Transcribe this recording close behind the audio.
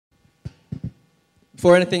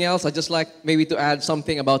before anything else, I'd just like maybe to add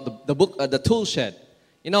something about the book, the tool shed.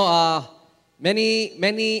 You know, when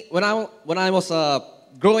I was a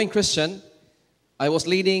growing Christian, I was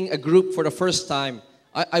leading a group for the first time.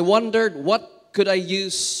 I wondered what could I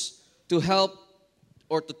use to help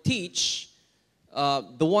or to teach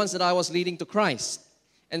the ones that I was leading to Christ.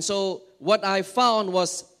 And so what I found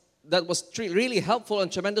was that was really helpful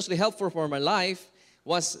and tremendously helpful for my life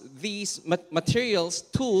was these materials,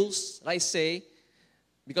 tools, I say,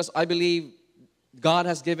 because I believe God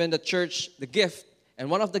has given the church the gift. And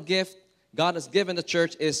one of the gifts God has given the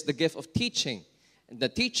church is the gift of teaching. And the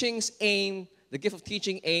gift of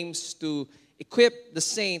teaching aims to equip the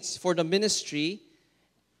saints for the ministry,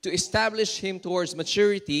 to establish him towards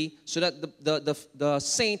maturity so that the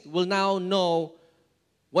saint will now know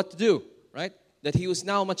what to do, right? That he was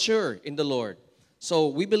now mature in the Lord. So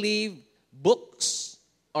we believe books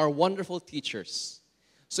are wonderful teachers.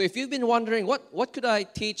 So if you've been wondering, what could I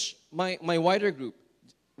teach my wider group?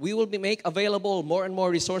 We will make available more and more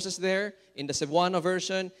resources there in the Cebuano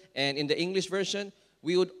version and in the English version.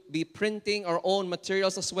 We would be printing our own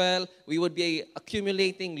materials as well. We would be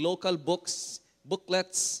accumulating local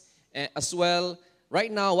booklets as well. Right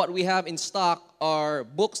now, what we have in stock are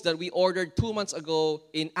books that we ordered 2 months ago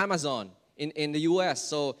in Amazon in the US.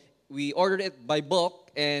 So we ordered it by book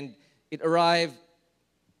and it arrived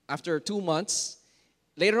after 2 months.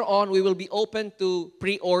 Later on, we will be open to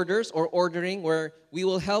pre-orders or ordering where we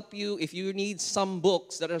will help you if you need some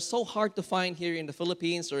books that are so hard to find here in the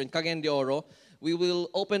Philippines or in Cagayan de Oro. We will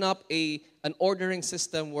open up an ordering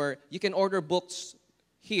system where you can order books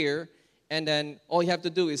here, and then all you have to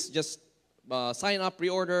do is just sign up,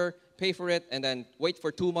 pre-order, pay for it, and then wait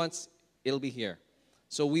for 2 months, it'll be here.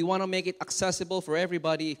 So we want to make it accessible for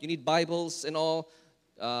everybody. If you need Bibles and all,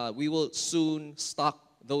 we will soon stock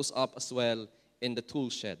those up as well in the tool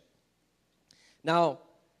shed. Now,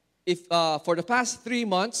 if for the past 3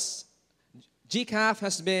 months, GCAF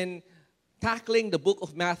has been tackling the book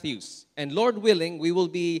of Matthew. And Lord willing, we will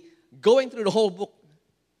be going through the whole book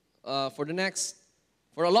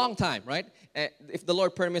for a long time, right? If the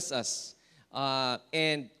Lord permits us.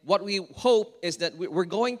 And what we hope is that we're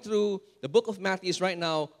going through the book of Matthew right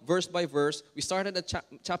now, verse by verse. We started at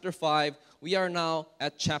chapter 5. We are now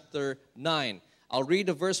at chapter 9. I'll read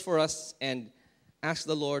the verse for us and ask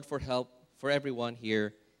the Lord for help for everyone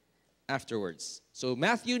here afterwards. So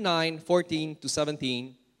Matthew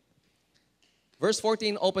 9:14-17. Verse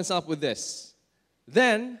 14 opens up with this.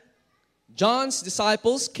 Then John's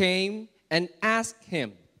disciples came and asked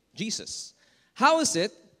him, Jesus, how is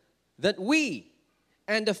it that we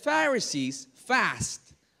and the Pharisees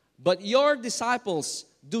fast, but your disciples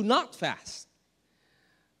do not fast?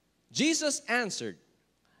 Jesus answered,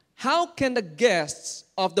 how can the guests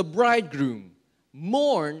of the bridegroom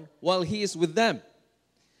mourn while he is with them?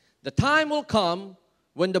 The time will come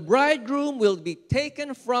when the bridegroom will be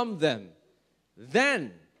taken from them.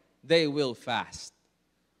 Then they will fast.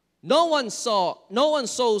 No one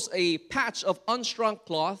sews a patch of unshrunk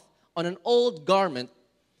cloth on an old garment,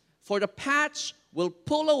 for the patch will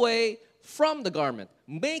pull away from the garment,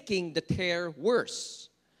 making the tear worse.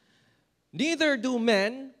 Neither do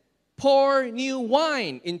men pour new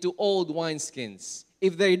wine into old wineskins.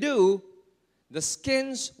 If they do, the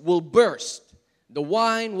skins will burst, the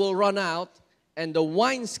wine will run out, and the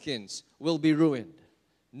wineskins will be ruined.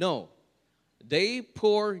 No. They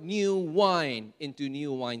pour new wine into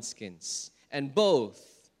new wineskins, and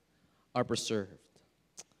both are preserved.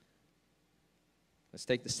 Let's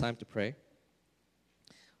take this time to pray.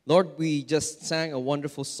 Lord, we just sang a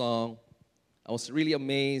wonderful song. I was really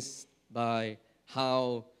amazed by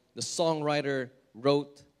how the songwriter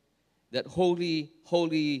wrote that holy,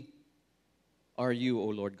 holy are you, O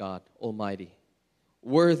Lord God Almighty.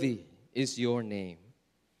 Worthy is your name.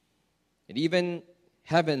 And even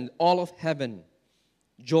heaven, all of heaven,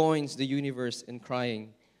 joins the universe in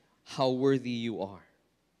crying, how worthy you are.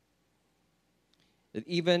 That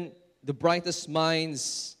even the brightest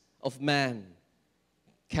minds of man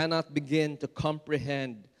cannot begin to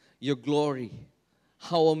comprehend your glory,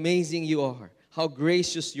 how amazing you are, how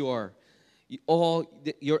gracious you are. All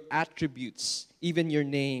your attributes, even your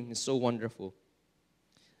name is so wonderful.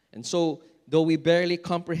 And so, though we barely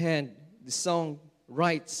comprehend, the song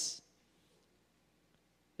writes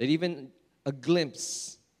that even a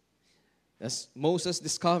glimpse, as Moses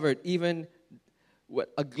discovered, even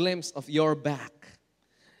a glimpse of your back,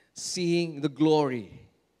 seeing the glory,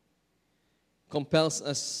 compels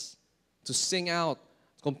us to sing out,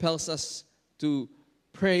 compels us to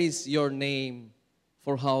praise your name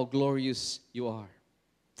for how glorious you are.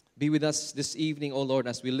 Be with us this evening, O Lord,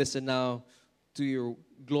 as we listen now to your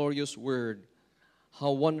glorious word.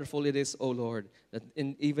 How wonderful it is, O Lord, that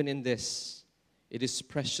even in this, it is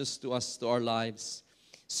precious to us, to our lives.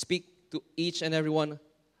 Speak to each and every one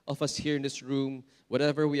of us here in this room,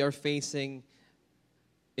 whatever we are facing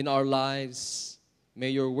in our lives. May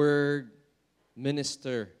your word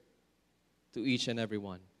minister to each and every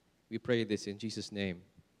one. We pray this in Jesus' name.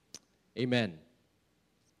 Amen.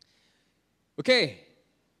 Okay,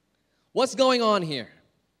 what's going on here?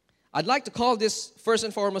 I'd like to call this, first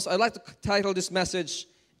and foremost, I'd like to title this message,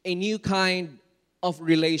 A New Kind of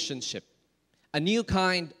Relationship. A new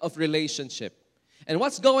kind of relationship. And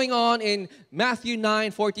what's going on in Matthew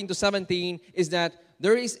 9:14 to 17 is that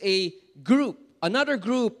there is a group, another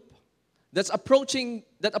group that's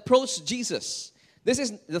approached Jesus. This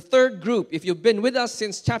is the third group. If you've been with us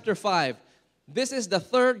since chapter 5, this is the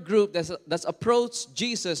third group that's approached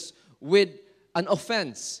Jesus with an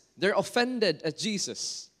offense. They're offended at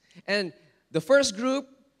Jesus. And the first group,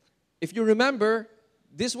 if you remember,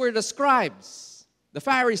 these were the scribes, the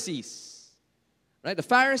Pharisees. Right? The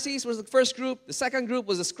Pharisees was the first group. The second group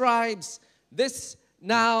was the scribes. This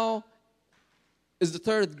now is the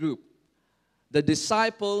third group. The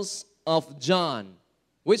disciples of John.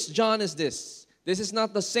 Which John is this? This is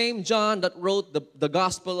not the same John that wrote the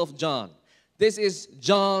Gospel of John. This is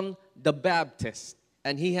John the Baptist.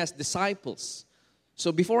 And he has disciples.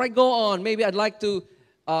 So before I go on, maybe I'd like to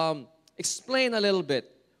explain a little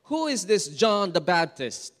bit. Who is this John the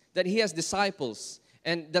Baptist? That he has disciples.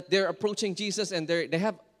 And that they're approaching Jesus and they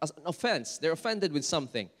have an offense. They're offended with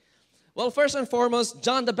something. Well, first and foremost,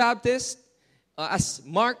 John the Baptist, as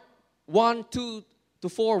Mark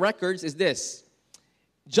 1:2-4 records, is this.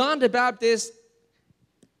 John the Baptist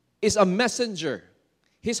is a messenger.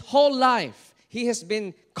 His whole life, he has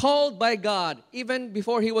been called by God. Even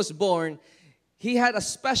before he was born, he had a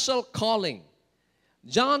special calling.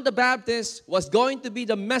 John the Baptist was going to be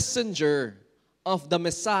the messenger of the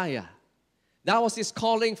Messiah. That was his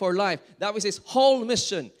calling for life. That was his whole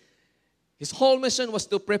mission. His whole mission was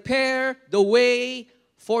to prepare the way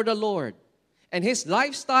for the Lord. And his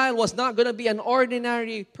lifestyle was not going to be an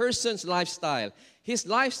ordinary person's lifestyle. His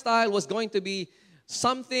lifestyle was going to be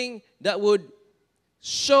something that would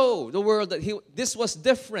show the world that this was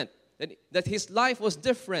different, that his life was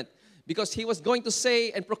different, because he was going to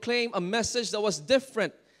say and proclaim a message that was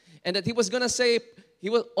different, and that he was going to say,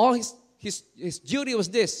 his duty was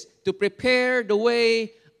this, to prepare the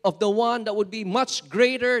way of the one that would be much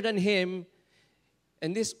greater than him.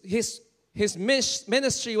 And his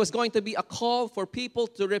ministry was going to be a call for people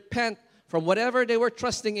to repent from whatever they were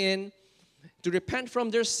trusting in, to repent from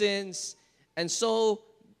their sins, and so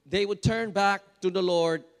they would turn back to the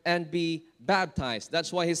Lord and be baptized.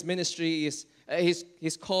 That's why his ministry is,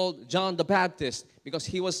 he's called John the Baptist, because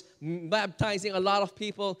he was baptizing a lot of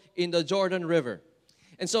people in the Jordan River.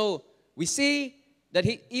 And so we see that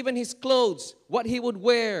even his clothes, what he would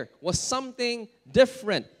wear, was something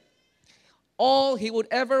different. All he would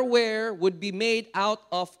ever wear would be made out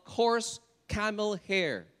of coarse camel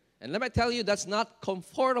hair. And let me tell you, that's not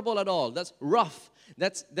comfortable at all. That's rough.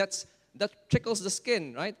 That tickles the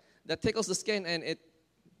skin, right? That tickles the skin, and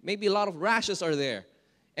maybe a lot of rashes are there.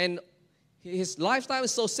 And his lifestyle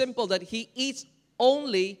is so simple that he eats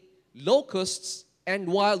only locusts and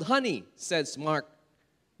wild honey, says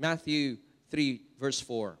Matthew 3, verse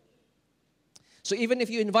 4. So even if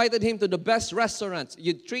you invited him to the best restaurants,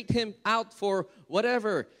 you treat him out for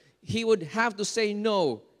whatever, he would have to say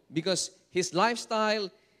no, because his lifestyle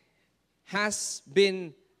has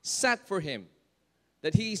been set for him.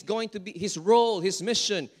 That he's going to be, his role, his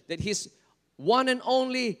mission, that his one and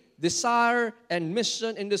only desire and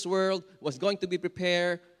mission in this world was going to be to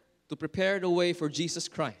prepare the way for Jesus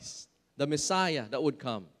Christ, the Messiah that would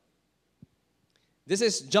come. This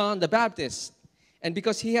is John the Baptist. And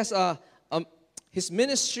because he has his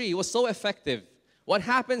ministry was so effective, what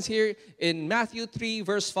happens here in Matthew 3,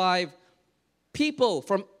 verse 5, people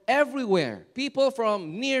from everywhere, people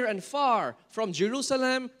from near and far, from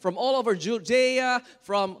Jerusalem, from all over Judea,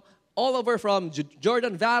 from all over from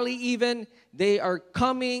Jordan Valley even, they are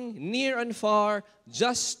coming near and far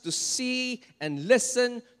just to see and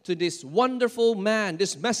listen to this wonderful man,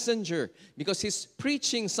 this messenger, because he's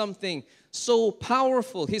preaching something so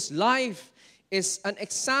powerful. His life is an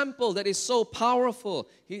example that is so powerful.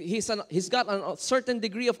 He's got a certain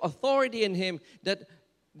degree of authority in him that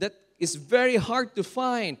is very hard to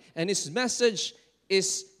find. And his message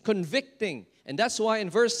is convicting. And that's why in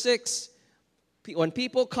verse 6, when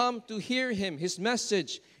people come to hear him, his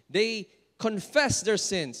message, they confess their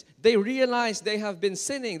sins. They realize they have been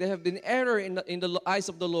sinning. They have been error in the eyes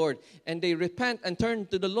of the Lord. And they repent and turn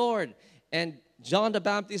to the Lord. And John the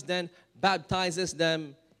Baptist then baptizes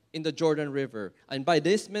them in the Jordan River. And by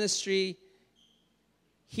this ministry,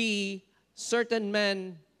 certain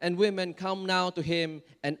men and women come now to him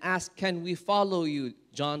and ask, can we follow you,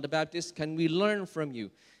 John the Baptist? Can we learn from you?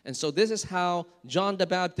 And so this is how John the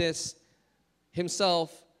Baptist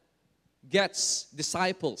himself gets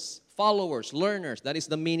disciples, followers, learners. That is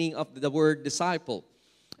the meaning of the word disciple.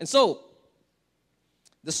 And so,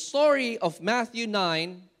 the story of Matthew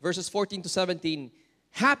 9, verses 14 to 17,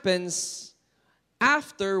 happens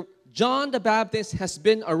after John the Baptist has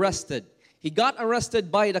been arrested. He got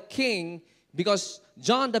arrested by the king because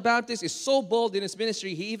John the Baptist is so bold in his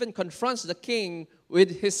ministry, he even confronts the king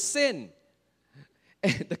with his sin.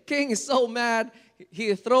 And the king is so mad,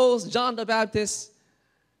 he throws John the Baptist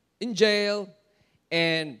in jail,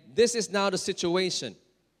 and this is now the situation.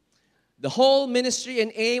 The whole ministry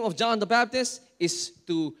and aim of John the Baptist is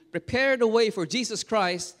to prepare the way for Jesus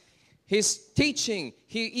Christ. His teaching,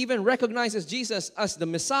 he even recognizes Jesus as the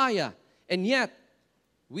Messiah. And yet,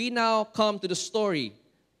 we now come to the story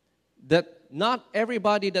that not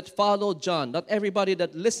everybody that followed John, not everybody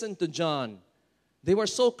that listened to John, they were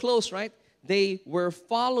so close, right? They were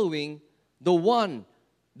following the one,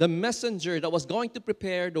 the messenger that was going to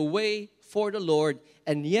prepare the way for the Lord,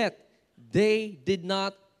 and yet they did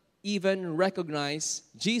not even recognize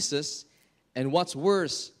Jesus. And what's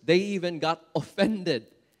worse, they even got offended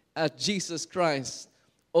at Jesus Christ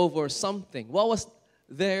over something. What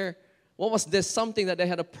was this something that they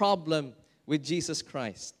had a problem with Jesus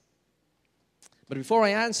Christ? But before I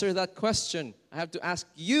answer that question, I have to ask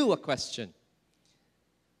you a question.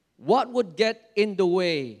 What would get in the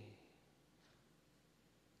way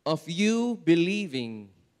of you believing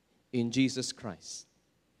in Jesus Christ?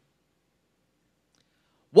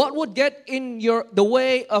 What would get in the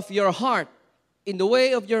way of your heart, in the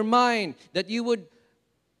way of your mind, that you would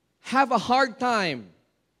have a hard time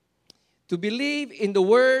to believe in the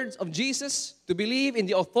words of Jesus, to believe in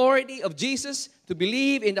the authority of Jesus, to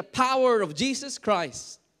believe in the power of Jesus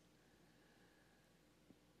Christ?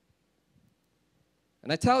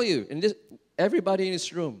 And I tell you, everybody in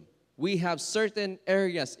this room, we have certain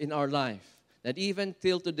areas in our life that even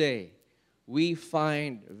till today, we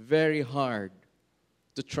find very hard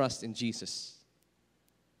to trust in Jesus.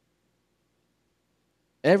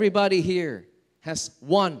 Everybody here has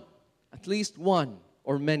one, at least one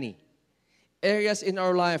or many areas in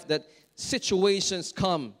our life that situations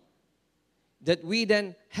come that we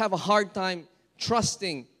then have a hard time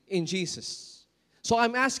trusting in Jesus. So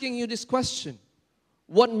I'm asking you this question.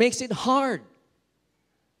 What makes it hard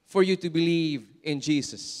for you to believe in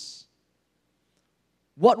Jesus?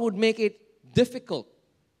 What would make it difficult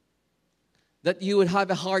that you would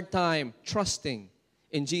have a hard time trusting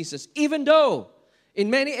in Jesus? Even though in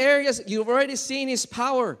many areas you've already seen His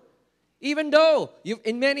power. Even though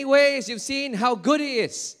in many ways you've seen how good He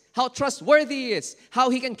is, how trustworthy He is, how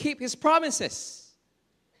He can keep His promises.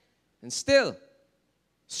 And still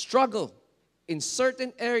struggle in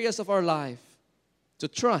certain areas of our life to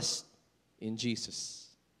trust in Jesus.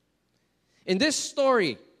 In this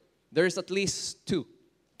story, there's at least two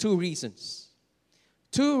reasons.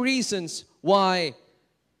 Two reasons why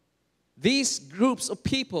these groups of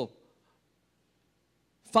people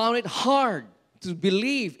found it hard to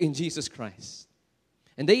believe in Jesus Christ.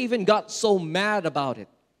 And they even got so mad about it.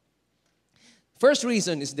 First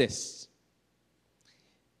reason is this.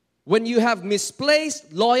 When you have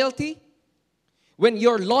misplaced loyalty, when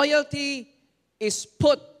your loyalty is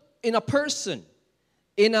put in a person,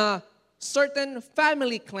 in a certain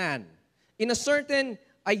family clan, in a certain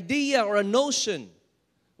idea or a notion,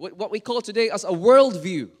 what we call today as a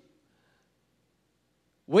worldview.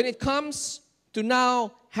 When it comes to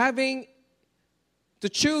now having to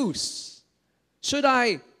choose, should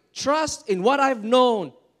I trust in what I've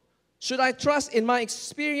known? Should I trust in my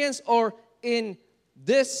experience or in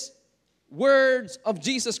this words of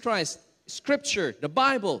Jesus Christ, Scripture, the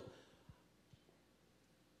Bible?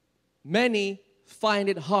 Many find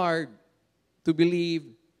it hard to believe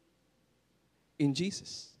in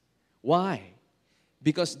Jesus. Why?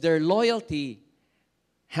 Because their loyalty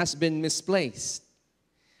has been misplaced.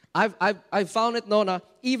 I've found it, Nona,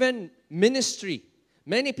 even ministry.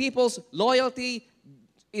 Many people's loyalty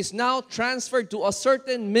is now transferred to a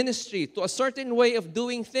certain ministry, to a certain way of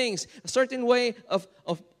doing things, a certain way of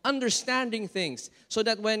understanding things, so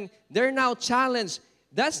that when they're now challenged,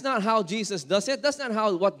 that's not how Jesus does it, that's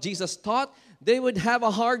not what Jesus taught, they would have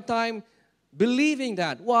a hard time believing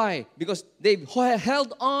that. Why? Because they've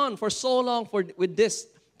held on for so long with this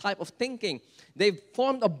type of thinking. They've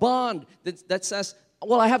formed a bond that says,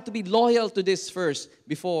 well, I have to be loyal to this first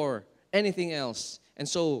before anything else. And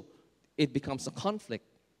so it becomes a conflict.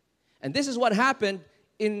 And this is what happened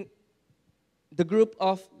in the group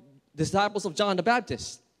of disciples of John the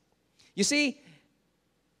Baptist. You see,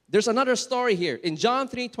 there's another story here. In John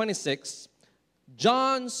 3:26,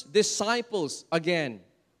 John's disciples again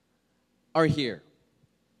are here.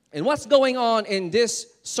 And what's going on in this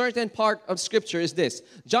certain part of Scripture is this.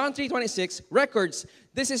 John 3:26 records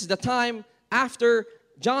this is the time after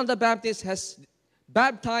John the Baptist has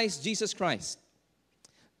baptized Jesus Christ.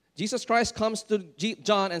 Jesus Christ comes to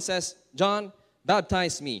John and says, John,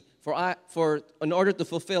 baptize me, for in order to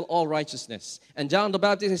fulfill all righteousness. And John the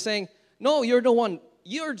Baptist is saying, no, you're the one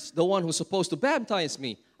who's supposed to baptize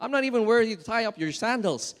me. I'm not even worthy to tie up your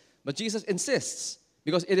sandals. But Jesus insists,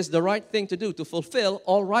 because it is the right thing to do to fulfill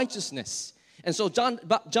all righteousness. And so John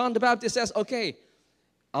the Baptist says, okay,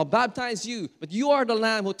 I'll baptize you, but you are the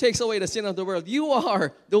Lamb who takes away the sin of the world. You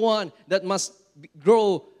are the one that must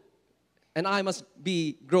grow, and I must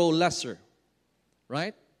grow lesser.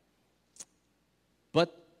 Right?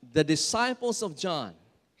 But the disciples of John,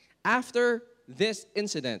 after this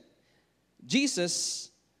incident,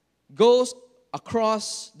 Jesus goes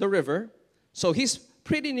across the river. So he's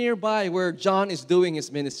pretty nearby where John is doing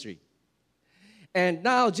his ministry. And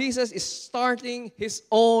now Jesus is starting his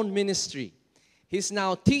own ministry. He's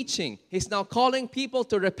now teaching. He's now calling people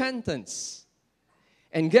to repentance.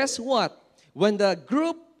 And guess what? When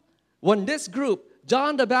this group,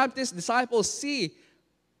 John the Baptist disciples, see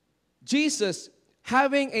Jesus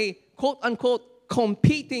having a quote-unquote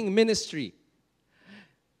competing ministry,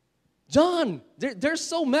 John, they're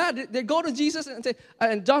so mad. They go to Jesus and say,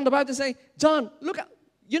 and John the Baptist say, John, look,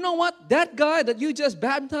 you know what? That guy that you just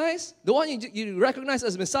baptized, the one you recognize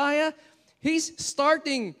as Messiah, he's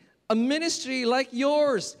starting a ministry like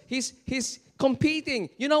yours. He's competing.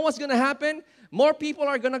 You know what's going to happen? More people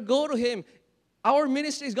are going to go to him. Our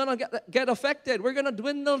ministry is going to get affected. We're going to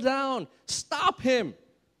dwindle down. Stop him.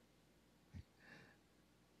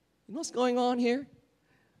 You know what's going on here?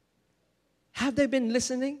 Have they been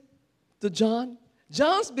listening to John?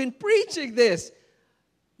 John's been preaching this.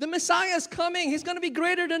 The Messiah is coming. He's going to be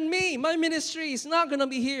greater than me. My ministry is not going to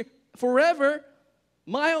be here forever.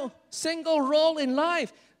 My single role in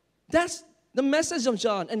life. That's the message of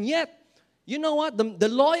John. And yet, you know what? The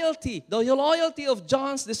loyalty of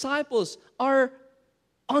John's disciples are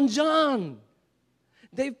on John.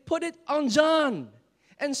 They've put it on John.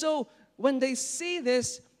 And so, when they see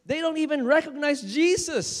this, they don't even recognize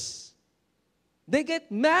Jesus. They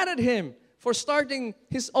get mad at him for starting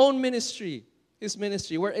his own ministry,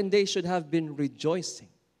 wherein they should have been rejoicing.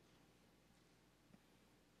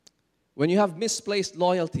 When you have misplaced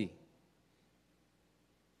loyalty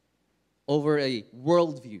over a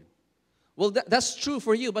worldview, well, that's true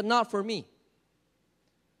for you, but not for me.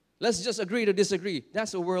 Let's just agree to disagree.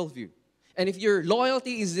 That's a worldview. And if your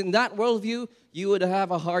loyalty is in that worldview, you would have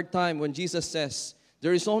a hard time when Jesus says,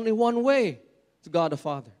 there is only one way to God the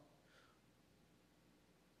Father.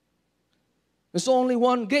 There's only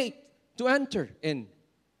one gate to enter in.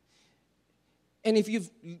 And if you've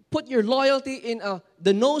put your loyalty in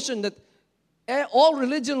the notion that all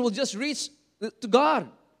religion will just reach to God,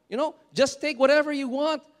 just take whatever you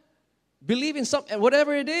want, believe in something,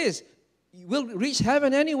 whatever it is, you will reach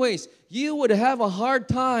heaven anyways. You would have a hard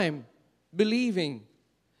time believing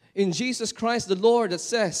in Jesus Christ the Lord that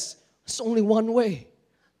says, it's only one way.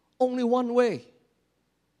 Only one way.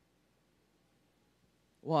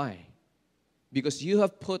 Why? Because you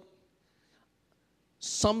have put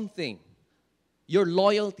something, your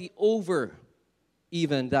loyalty over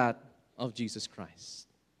even that of Jesus Christ.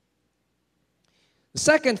 The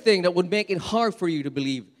second thing that would make it hard for you to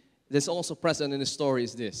believe, that's also present in the story,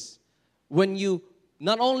 is this. When you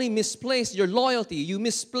not only misplace your loyalty, you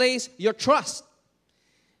misplace your trust.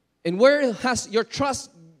 And where has your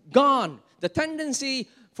trust gone? The tendency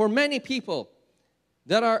for many people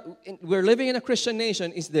we're living in a Christian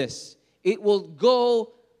nation is this. Your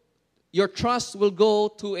trust will go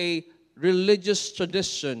to a religious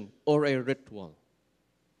tradition or a ritual.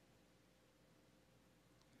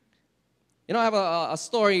 I have a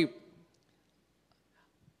story.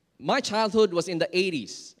 My childhood was in the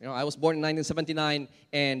 80s. I was born in 1979,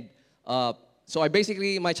 and so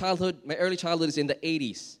my early childhood is in the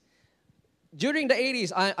 80s. During the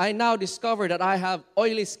 80s, I now discovered that I have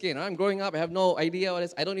oily skin. I'm growing up, I have no idea what it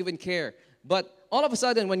is. I don't even care. But all of a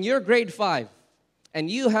sudden, when you're grade 5,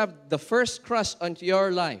 and you have the first crush on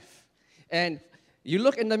your life, and you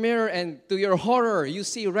look in the mirror, and to your horror, you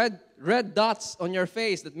see red dots on your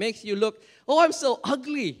face that makes you look, oh, I'm so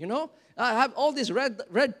ugly, I have all these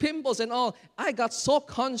red pimples and all. I got so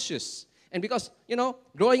conscious. And because,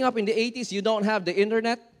 growing up in the 80s, you don't have the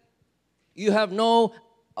internet. You have no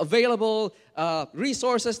available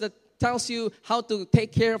resources that tells you how to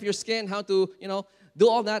take care of your skin, how to, do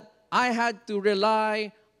all that. I had to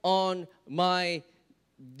rely on my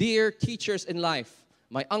dear teachers in life.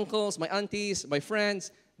 My uncles, my aunties, my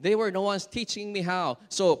friends, they were the ones teaching me how.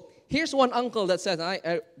 So here's one uncle that says,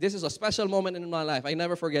 this is a special moment in my life. I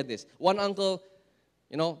never forget this. One uncle,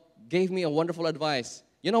 gave me a wonderful advice.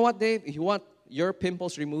 You know what, Dave? If you want your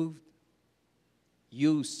pimples removed,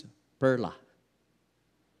 use Perla.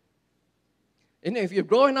 And if you're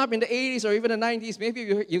growing up in the 80s or even the 90s,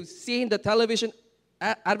 maybe you've seen the television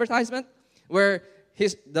advertisement where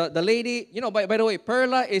the lady, by the way,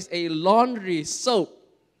 Perla is a laundry soap.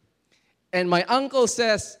 And my uncle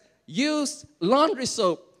says, use laundry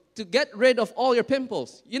soap to get rid of all your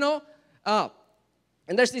pimples.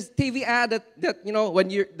 And there's this TV ad that when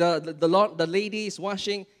the lady is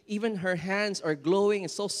washing, even her hands are glowing.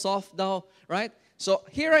 It's so soft now, right? So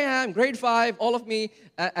here I am, grade 5, all of me,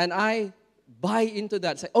 and I buy into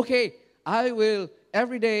that. Say, okay, I will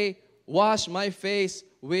every day wash my face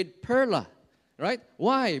with Perla, right?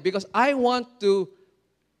 Why? Because I want to,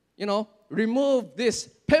 remove these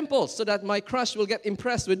pimples so that my crush will get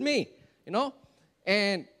impressed with me,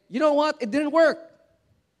 And you know what? It didn't work.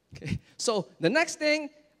 Okay. So the next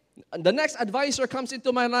advisor comes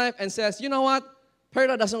into my life and says, you know what?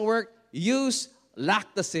 Perla doesn't work. Use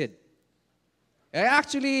Lactacid. I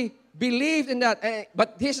actually believed in that.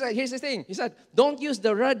 But here's the thing. He said, don't use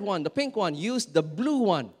the red one, the pink one. Use the blue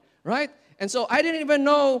one, right? And so I didn't even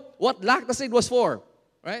know what Lactacid was for,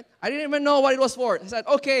 right? I didn't even know what it was for. I said,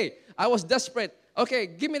 okay, I was desperate. Okay,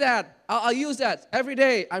 give me that. I'll use that. Every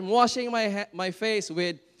day, I'm washing my face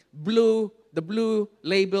with the blue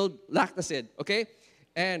labeled Lactacid, okay?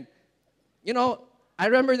 And, I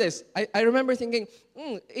remember this. I remember thinking,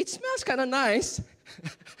 it smells kind of nice.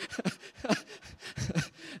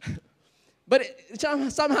 But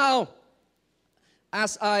somehow,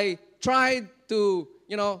 as I tried to,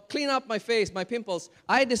 clean up my face, my pimples,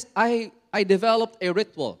 I developed a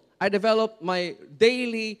ritual. I developed my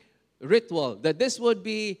daily ritual that this would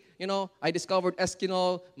be, I discovered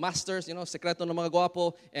Eskinol Masters, Sekreto ng mga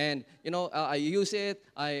Guwapo, and, I use it,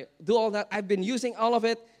 I do all that. I've been using all of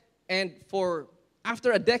it, and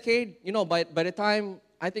after a decade, by the time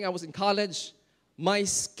I think I was in college, my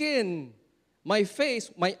skin, my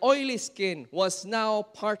face, my oily skin was now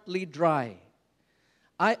partly dry.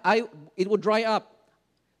 It would dry up.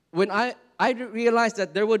 When I realized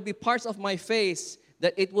that there would be parts of my face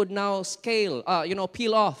that it would now peel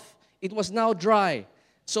off. It was now dry.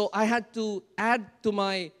 So I had to add to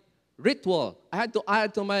my ritual. I had to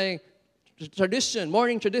add to my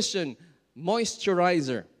morning tradition,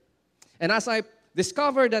 moisturizer. And as I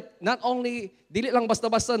discovered that not only dili lang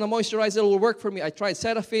basta-basta na moisturizer will work for me. I tried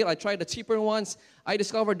Cetaphil, I tried the cheaper ones. I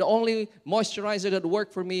discovered the only moisturizer that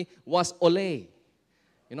worked for me was Olay.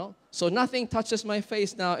 So nothing touches my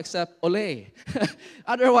face now except Olay.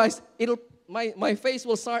 Otherwise, my face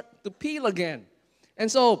will start to peel again. And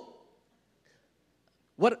so,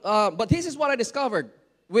 but this is what I discovered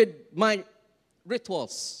with my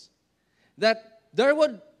rituals, that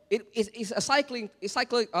it's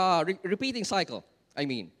a repeating cycle. I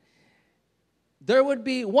mean, there would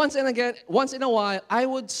be once in a while, I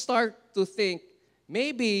would start to think,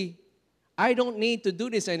 maybe I don't need to do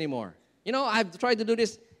this anymore. I've tried to do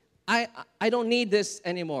this. I don't need this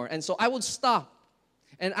anymore, and so I would stop.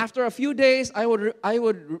 And after a few days,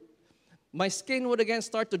 my skin would again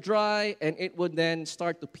start to dry, and it would then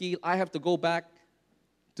start to peel. I have to go back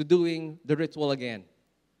to doing the ritual again.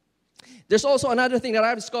 There's also another thing that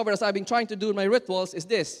I've discovered as I've been trying to do my rituals is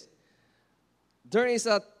this. There is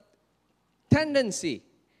a tendency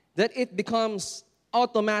that it becomes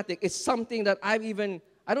automatic. It's something that I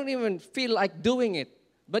don't even feel like doing it.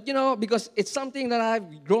 But because it's something that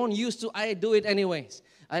I've grown used to, I do it anyways.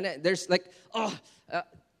 And there's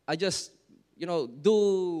I just,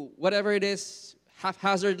 do whatever it is,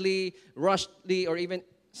 haphazardly, rushedly, or even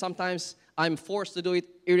sometimes I'm forced to do it,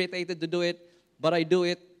 irritated to do it, but I do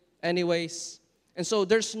it anyways. And so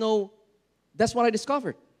that's what I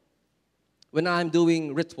discovered when I'm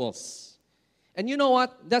doing rituals. And you know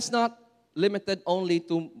what? That's not limited only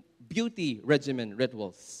to beauty regimen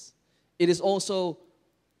rituals. It is also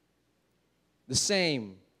the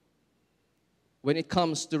same when it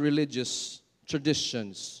comes to religious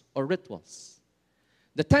traditions or rituals.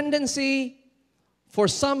 The tendency for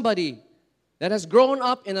somebody that has grown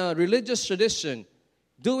up in a religious tradition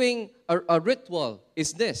doing a ritual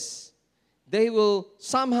is this. They will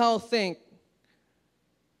somehow think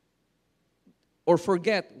or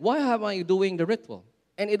forget, why am I doing the ritual?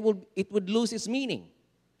 And it would lose its meaning.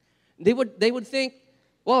 They would think,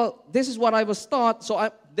 well, this is what I was taught,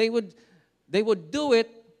 so they would do it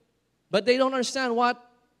but they don't understand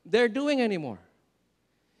what they're doing anymore.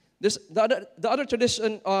 The other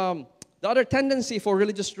tradition, the other tendency for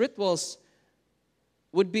religious rituals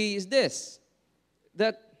would be is this,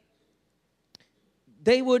 that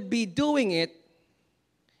they would be doing it,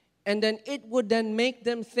 and then it would then make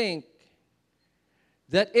them think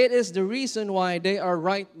that it is the reason why they are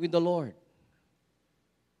right with the Lord.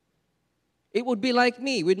 It would be like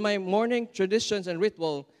me with my morning traditions and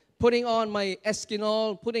ritual, putting on my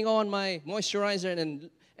eskinol, putting on my moisturizer,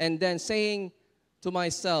 and then saying to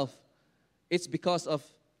myself, it's because of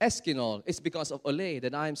eskinol, it's because of Olay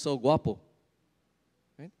that I'm so guapo.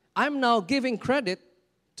 Right? I'm now giving credit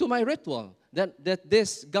to my ritual, that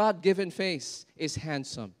this God-given face is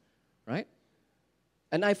handsome, right?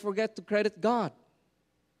 And I forget to credit God.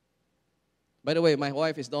 By the way, my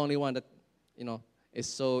wife is the only one that, is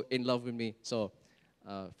so in love with me. So,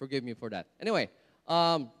 forgive me for that. Anyway,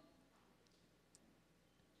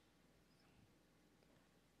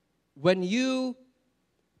 when you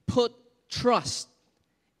put trust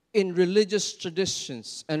in religious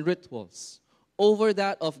traditions and rituals over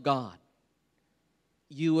that of God,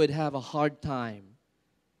 you would have a hard time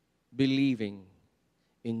believing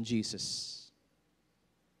in Jesus.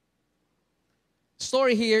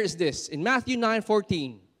 Story here is this. In Matthew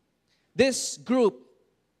 9:14, this group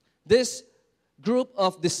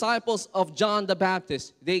of disciples of John the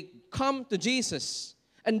Baptist, they come to Jesus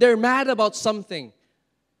and they're mad about something.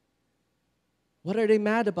 What are they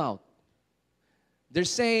mad about? They're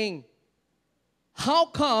saying, how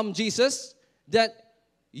come, Jesus, that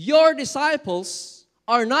your disciples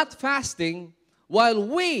are not fasting while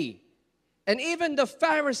we, and even the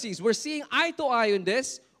Pharisees, we're seeing eye to eye on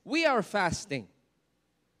this, we are fasting.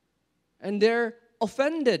 And they're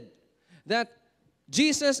offended that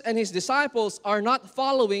Jesus and His disciples are not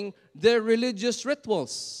following their religious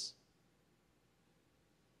rituals.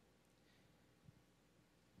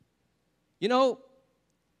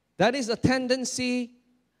 That is a tendency,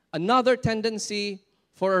 another tendency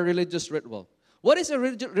for a religious ritual. What is a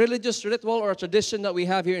religious ritual or a tradition that we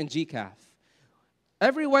have here in GCAF?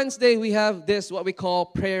 Every Wednesday we have this, what we call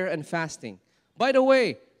prayer and fasting. By the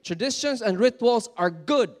way, traditions and rituals are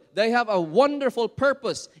good. They have a wonderful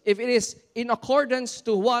purpose if it is in accordance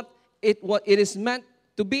to what it is meant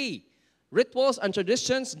to be. Rituals and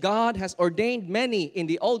traditions, God has ordained many in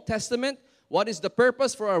the Old Testament. What is the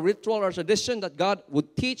purpose for a ritual or tradition that God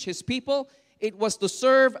would teach His people? It was to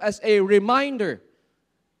serve as a reminder.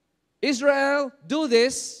 Israel, do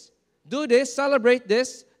this,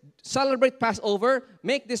 celebrate Passover,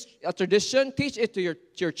 make this a tradition, teach it to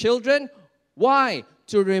your children. Why?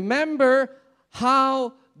 To remember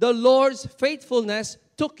how the Lord's faithfulness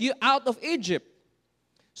took you out of Egypt.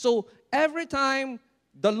 So every time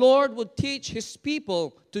the Lord would teach His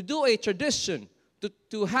people to do a tradition,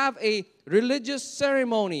 to have a religious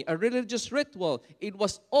ceremony, a religious ritual, it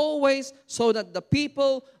was always so that the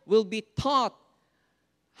people will be taught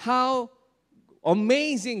how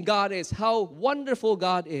amazing God is, how wonderful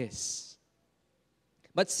God is.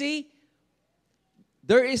 But see,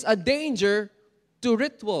 there is a danger to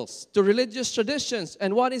rituals, to religious traditions.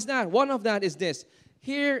 And what is that? One of that is this.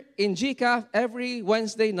 Here in GCAF, every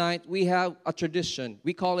Wednesday night, we have a tradition.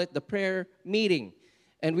 We call it the prayer meeting.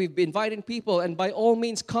 And we've been inviting people, and by all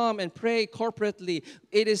means come and pray corporately.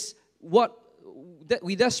 It is what that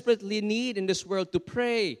we desperately need in this world, to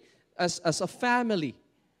pray as a family,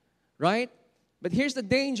 right? But here's the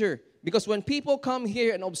danger, because when people come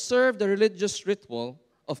here and observe the religious ritual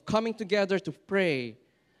of coming together to pray,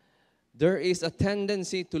 there is a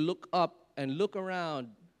tendency to look up and look around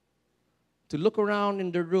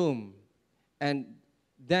in the room, and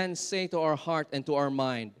then say to our heart and to our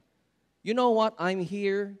mind, you know what? I'm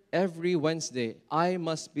here every Wednesday. I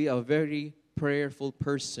must be a very prayerful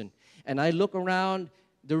person. And I look around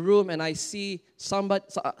the room and I see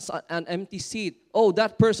an empty seat. Oh,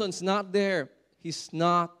 that person's not there. He's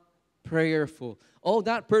not prayerful. Oh,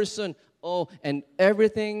 that person. Oh, and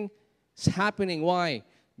everything is happening. Why?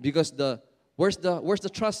 Because where's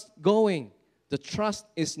the trust going? The trust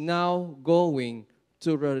is now going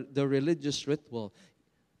to the religious ritual.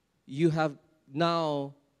 You have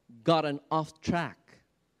now gotten off track.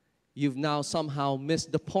 You've now somehow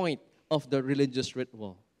missed the point of the religious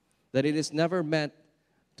ritual. That it is never meant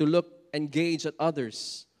to engage at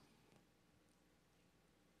others,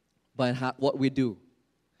 but what we do.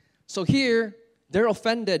 So here, they're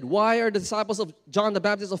offended. Why are the disciples of John the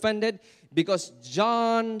Baptist offended? Because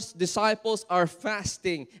John's disciples are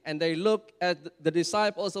fasting, and they look at the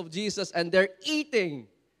disciples of Jesus and they're eating,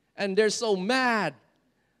 and they're so mad.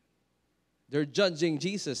 They're judging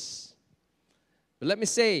Jesus. But let me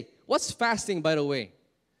say, what's fasting, by the way?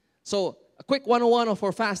 So, a quick 101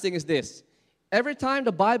 for fasting is this. Every time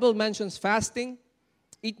the Bible mentions fasting,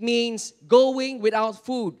 it means going without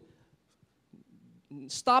food.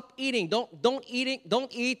 Stop eating. Don't eat,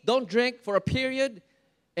 don't drink for a period.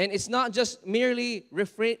 And it's not just merely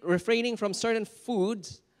refraining from certain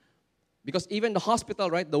foods, because even the hospital,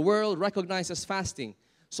 right, the world recognizes fasting.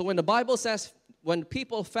 So when the Bible says, when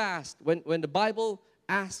people fast, when the Bible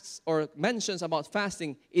asks or mentions about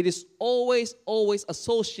fasting, it is always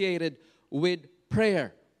associated with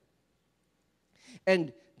prayer.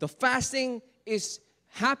 And the fasting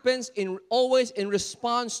happens always in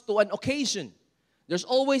response to an occasion. There's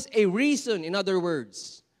always a reason, in other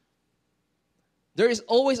words. There is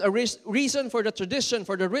always a reason for the tradition,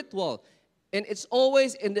 for the ritual. And it's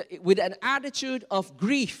always with an attitude of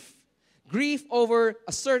grief. Grief over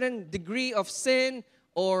a certain degree of sin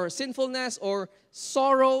or sinfulness or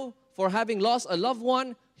sorrow for having lost a loved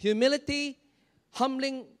one. Humility,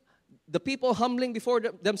 the people humbling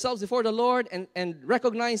themselves before the Lord and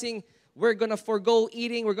recognizing we're going to forego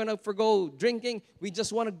eating, we're going to forego drinking. We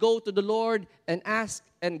just want to go to the Lord and ask.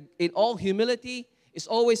 And in all humility, it's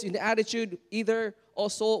always in the attitude either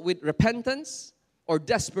also with repentance or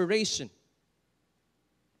desperation.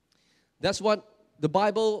 That's what the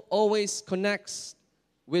Bible always connects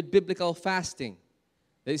with biblical fasting.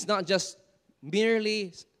 It's not just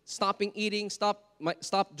merely stopping eating,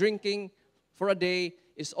 stop drinking for a day.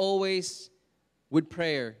 It's always with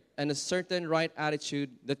prayer and a certain right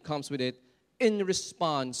attitude that comes with it in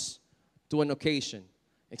response to an occasion.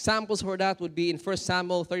 Examples for that would be in 1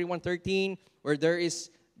 Samuel 31:13, where there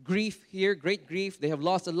is grief here, great grief. They have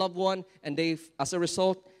lost a loved one, and as a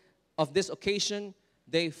result of this occasion,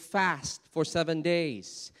 they fast for 7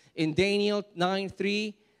 days. In Daniel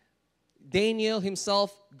 9:3, Daniel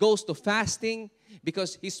himself goes to fasting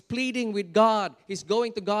because he's pleading with God. He's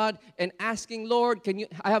going to God and asking, Lord,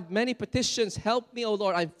 I have many petitions. Help me, oh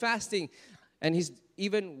Lord, I'm fasting. And he's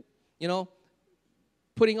even,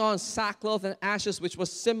 putting on sackcloth and ashes, which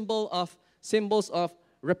was symbols of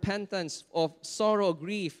repentance, of sorrow,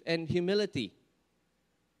 grief, and humility.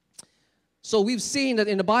 So we've seen that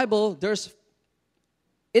in the Bible, there's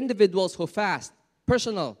individuals who fast,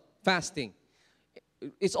 personal fasting.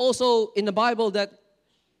 It's also in the Bible that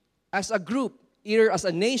as a group, either as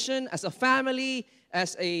a nation, as a family,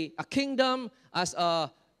 as a kingdom, as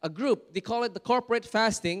a group, they call it the corporate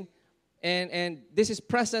fasting, and this is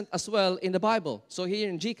present as well in the Bible. So here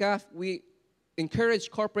in GCAF, we encourage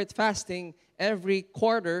corporate fasting every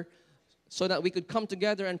quarter so that we could come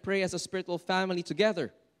together and pray as a spiritual family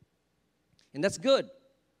together. And that's good.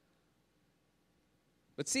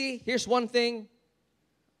 But see, here's one thing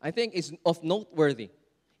I think is of noteworthy.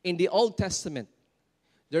 In the Old Testament,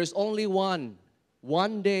 there's only one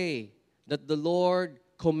day that the Lord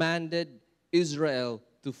commanded Israel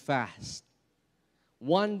to fast.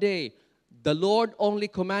 One day. The Lord only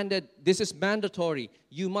commanded, this is mandatory.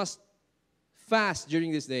 You must fast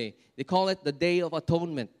during this day. They call it the Day of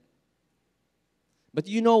Atonement. But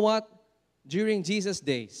you know what? During Jesus'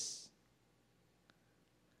 days,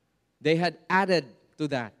 they had added to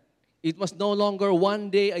that. It was no longer one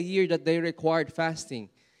day a year that they required fasting.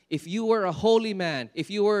 If you were a holy man, if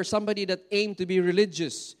you were somebody that aimed to be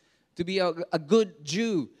religious, to be a good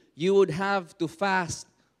Jew, you would have to fast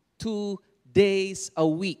 2 days a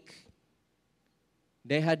week.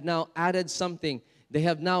 They had now added something. They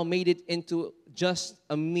have now made it into just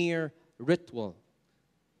a mere ritual.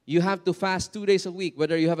 You have to fast 2 days a week,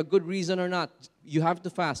 whether you have a good reason or not. You have to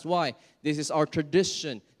fast. Why? This is our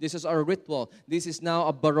tradition. This is our ritual. This is now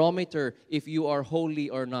a barometer if you are holy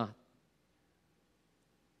or not.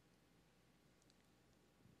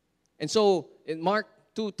 And so in Mark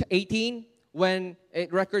 2:18, when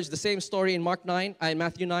it records the same story in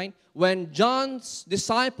Matthew 9, when John's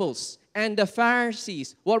disciples and the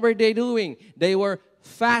Pharisees, what were they doing? They were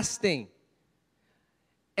fasting.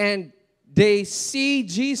 And they see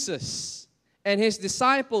Jesus and his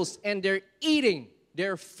disciples, and they're eating,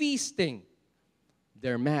 they're feasting.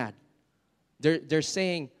 They're mad. They're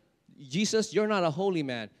saying, Jesus, you're not a holy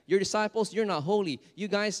man. Your disciples, you're not holy. You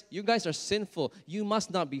guys are sinful. You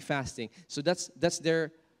must not be fasting. So that's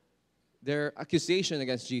their accusation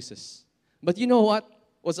against Jesus. But you know what?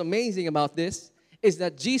 What's amazing about this is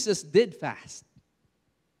that Jesus did fast.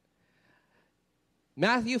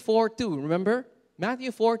 Matthew 4:2, remember?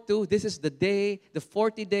 Matthew 4:2, this is the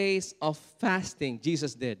 40 days of fasting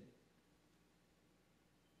Jesus did.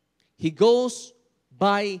 He goes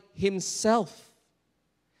by himself.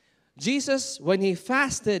 Jesus, when he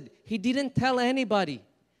fasted, he didn't tell anybody.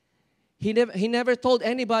 He never told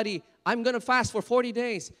anybody, I'm going to fast for 40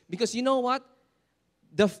 days. Because you know what?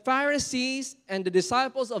 the Pharisees and the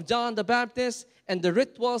disciples of John the Baptist and the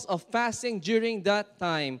rituals of fasting during that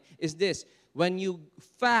time is this. When you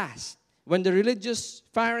fast, when the religious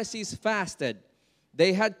Pharisees fasted,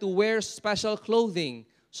 they had to wear special clothing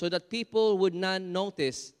so that people would not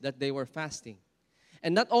notice that they were fasting.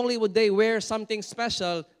 And not only would they wear something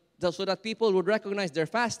special so that people would recognize they're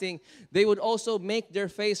fasting, they would also make their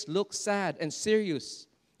face look sad and serious.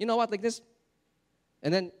 You know what, like this?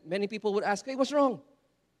 And then many people would ask, hey, what's wrong?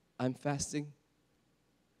 I'm fasting.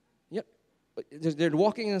 Yep. They're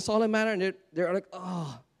walking in a solemn manner and they're like,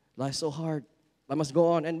 oh, life's so hard. I must go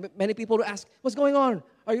on. And many people would ask, what's going on?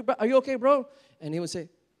 Are you okay, bro? And he would say,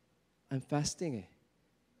 I'm fasting.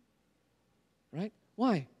 Right?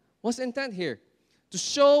 Why? What's the intent here? To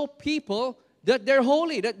show people that they're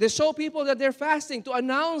holy, that they show people that they're fasting, to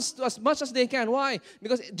announce to as much as they can. Why?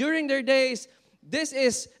 Because during their days, this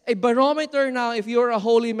is a barometer now if you're a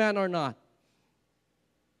holy man or not.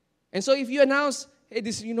 And so if you announce, hey,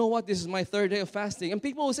 you know what, this is my third day of fasting, and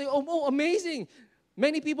people will say, oh, amazing.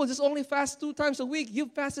 Many people just only fast 2 times a week. You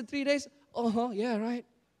fasted 3 days? Yeah, right.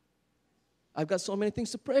 I've got so many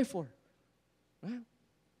things to pray for. Right?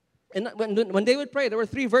 And when they would pray, there were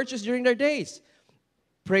 3 virtues during their days.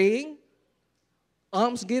 Praying,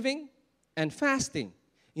 almsgiving, and fasting.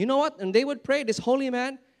 You know what? And they would pray, this holy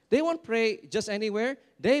man, they won't pray just anywhere.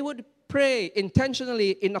 They would pray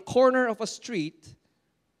intentionally in a corner of a street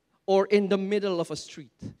or in the middle of a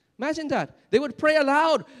street. Imagine that. They would pray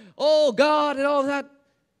aloud, oh God, and all that.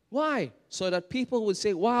 Why? So that people would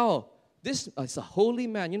say, wow, this is a holy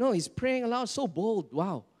man. You know, he's praying aloud, so bold.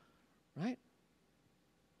 Wow. Right?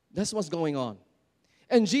 That's what's going on.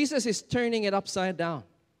 And Jesus is turning it upside down.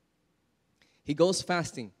 He goes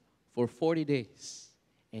fasting for 40 days.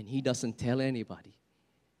 And he doesn't tell anybody.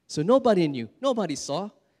 So nobody knew. Nobody saw.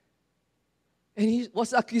 And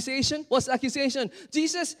what's the accusation? What's the accusation?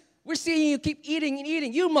 Jesus, we're seeing you keep eating and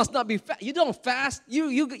eating. You must not be fast. You don't fast.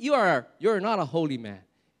 You're not a holy man.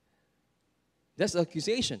 That's the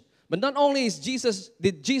accusation. But not only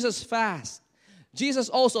did Jesus fast, Jesus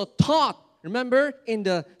also taught. Remember in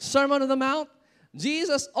the Sermon on the Mount,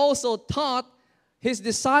 Jesus also taught his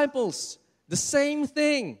disciples the same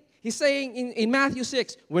thing. He's saying in Matthew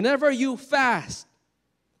 6, whenever you fast.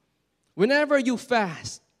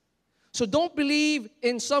 So don't believe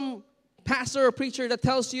in some pastor or preacher that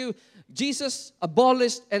tells you Jesus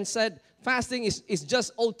abolished and said fasting is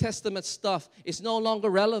just Old Testament stuff. It's no longer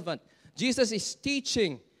relevant. Jesus is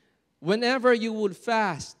teaching whenever you would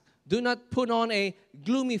fast, do not put on a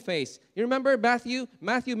gloomy face. You remember Matthew?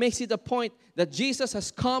 Matthew makes it a point that Jesus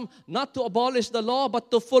has come not to abolish the law,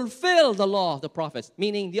 but to fulfill the law of the prophets,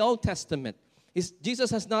 meaning the Old Testament.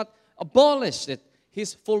 Jesus has not abolished it.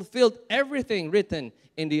 He's fulfilled everything written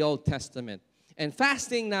in the Old Testament. And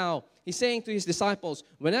fasting now, he's saying to his disciples,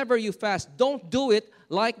 whenever you fast, don't do it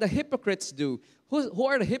like the hypocrites do. Who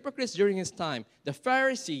are the hypocrites during his time? The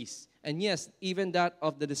Pharisees. And yes, even that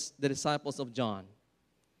of the disciples of John.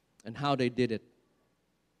 And how they did it.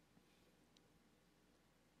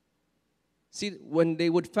 See, when they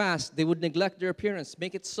would fast, they would neglect their appearance,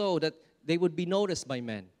 make it so that they would be noticed by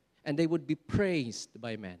men. And they would be praised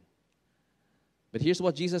by men. But here's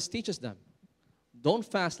what Jesus teaches them. Don't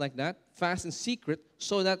fast like that. Fast in secret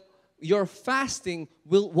so that your fasting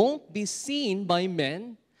won't be seen by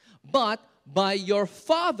men, but by your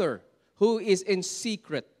Father who is in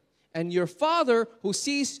secret. And your Father who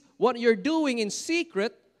sees what you're doing in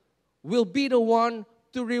secret will be the one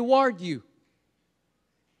to reward you.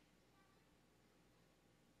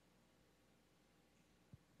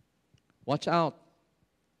 Watch out.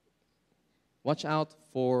 Watch out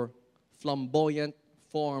for flamboyant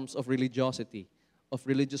forms of religiosity, of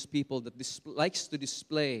religious people that likes to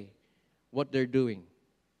display what they're doing.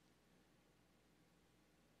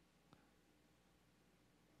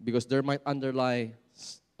 Because there might underlie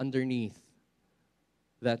underneath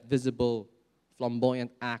that visible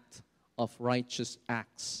flamboyant act of righteous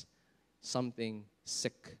acts something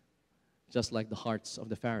sick, just like the hearts of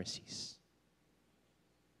the Pharisees.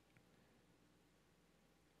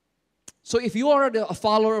 So if you are a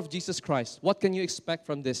follower of Jesus Christ, what can you expect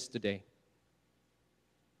from this today?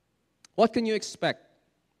 What can you expect?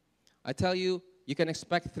 I tell you, you can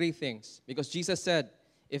expect 3 things. Because Jesus said,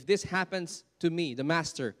 if this happens to me, the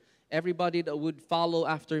Master, everybody that would follow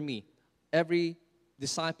after me, every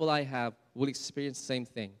disciple I have will experience the same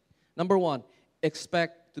thing. Number 1,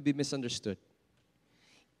 expect to be misunderstood.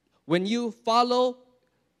 When you follow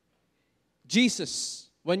Jesus,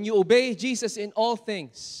 when you obey Jesus in all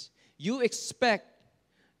things, you expect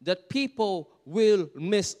that people will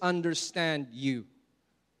misunderstand you.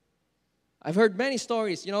 I've heard many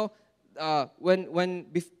stories,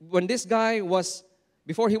 when this guy was,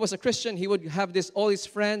 before he was a Christian, he would have all his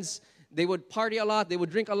friends. They would party a lot. They would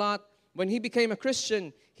drink a lot. When he became a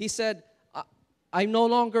Christian, he said, I no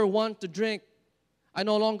longer want to drink. I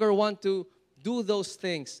no longer want to do those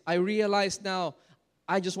things. I realize now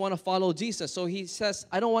I just want to follow Jesus. So he says,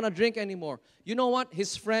 I don't want to drink anymore. You know what?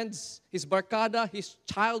 His friends, his barkada, his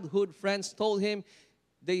childhood friends told him,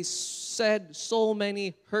 they said so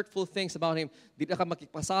many hurtful things about him. Di na ka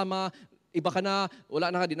makikpasama, iba ka na,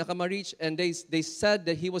 wala na ka, di na ka ma-reach. And they said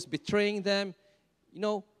that he was betraying them. You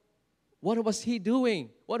know, what was he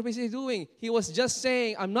doing? What was he doing? He was just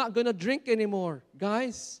saying, I'm not going to drink anymore,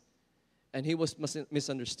 guys. And he was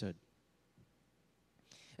misunderstood.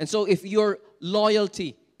 And so if your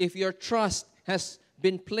loyalty, if your trust has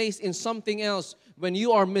been placed in something else, when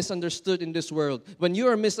you are misunderstood in this world, when you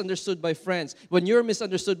are misunderstood by friends, when you're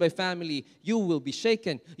misunderstood by family, you will be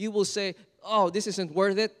shaken. You will say, oh, this isn't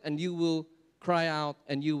worth it. And you will cry out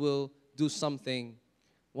and you will do something.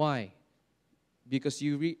 Why? Because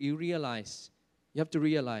you realize, you have to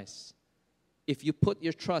realize, if you put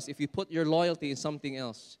your trust, if you put your loyalty in something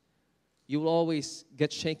else, you will always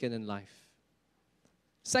get shaken in life.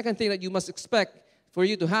 Second thing that you must expect for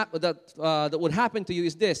you to that would happen to you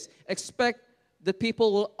is this: expect that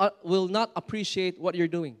people will not appreciate what you're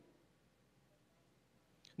doing.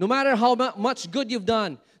 No matter how much good you've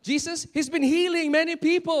done. Jesus, He's been healing many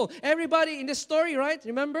people. Everybody in this story, right?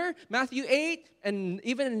 Remember Matthew 8 and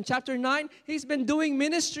even in chapter 9, He's been doing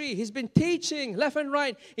ministry. He's been teaching left and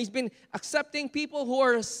right. He's been accepting people who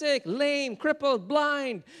are sick, lame, crippled,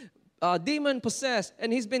 blind, demon-possessed.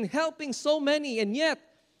 And He's been helping so many. And yet,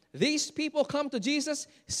 these people come to Jesus,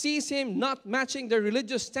 sees Him not matching their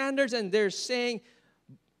religious standards, and they're saying,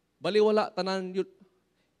 baliwala tanan yun.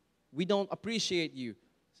 We don't appreciate you.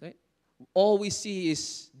 All we see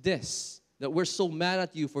is this, that we're so mad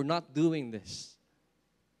at you for not doing this.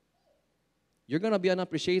 You're going to be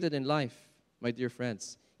unappreciated in life, my dear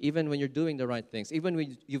friends, even when you're doing the right things, even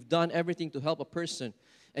when you've done everything to help a person,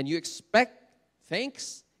 and you expect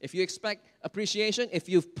thanks, if you expect appreciation, if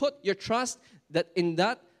you've put your trust that in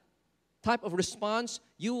that type of response,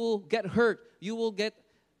 you will get hurt. You will get,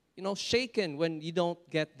 shaken when you don't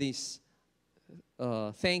get this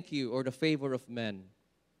thank you or the favor of men.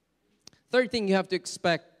 Third thing you have to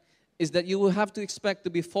expect is that you will have to expect to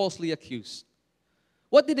be falsely accused.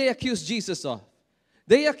 What did they accuse Jesus of?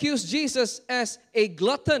 They accused Jesus as a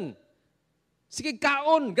glutton. Sige,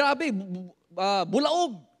 kaon, grabe,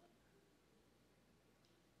 bulaog.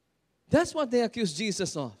 That's what they accused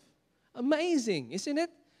Jesus of. Amazing, isn't it?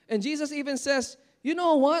 And Jesus even says, you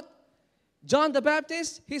know what? John the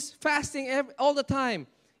Baptist, he's fasting all the time.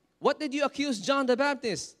 What did you accuse John the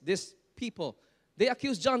Baptist? These people. They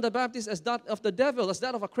accused John the Baptist as that of the devil, as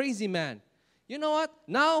that of a crazy man. You know what?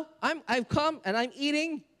 Now I've come and I'm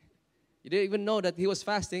eating. You didn't even know that he was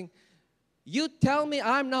fasting. You tell me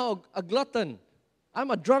I'm now a glutton.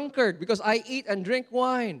 I'm a drunkard because I eat and drink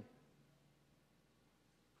wine.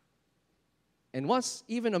 And what's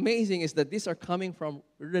even amazing is that these are coming from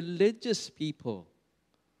religious people.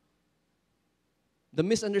 The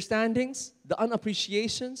misunderstandings, the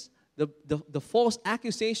unappreciations, the false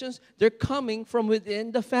accusations, they're coming from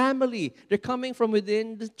within the family. They're coming from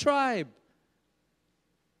within the tribe.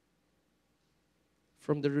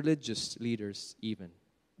 From the religious leaders even.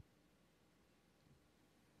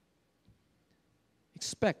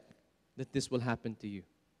 Expect that this will happen to you.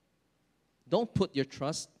 Don't put your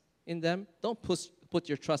trust in them. Don't put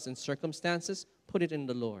your trust in circumstances. Put it in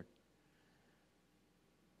the Lord.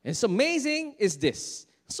 And it's amazing is this.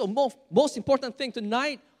 So most important thing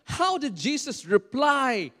tonight, how did Jesus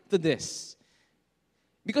reply to this?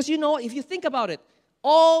 Because if you think about it,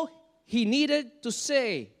 all He needed to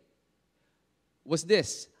say was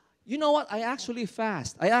this. You know what? I actually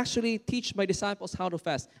fast. I actually teach my disciples how to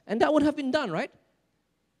fast. And that would have been done, right?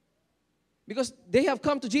 Because they have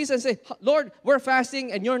come to Jesus and say, Lord, we're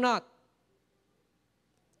fasting and you're not.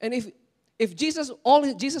 And if Jesus,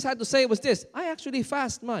 all Jesus had to say was this, I actually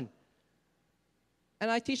fast, man. And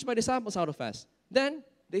I teach my disciples how to fast. Then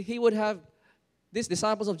he would have, these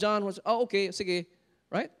disciples of John was, oh, okay, sige,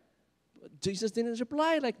 right? But Jesus didn't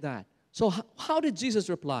reply like that. So how did Jesus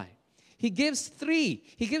reply? He gives three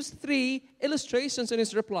illustrations in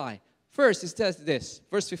His reply. First, He says this,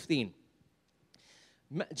 verse 15.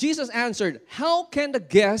 Jesus answered, how can the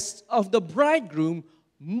guests of the bridegroom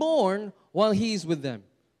mourn while he is with them?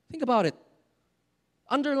 Think about it.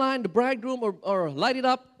 Underline the bridegroom or light it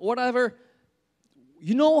up, whatever.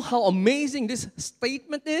 You know how amazing this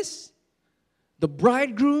statement is? The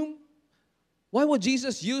bridegroom. Why would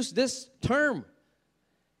Jesus use this term?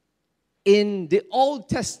 In the Old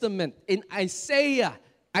Testament, in Isaiah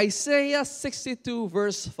 62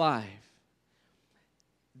 verse 5,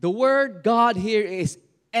 the word God here is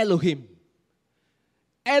Elohim.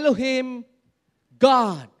 Elohim,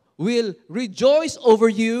 God, will rejoice over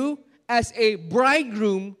you as a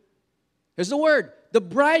bridegroom. Here's the word. The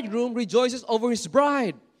bridegroom rejoices over his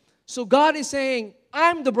bride. So God is saying,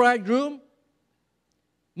 I'm the bridegroom.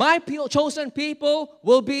 My chosen people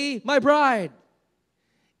will be my bride.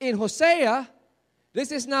 In Hosea,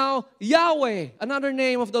 this is now Yahweh, another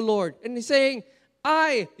name of the Lord. And he's saying,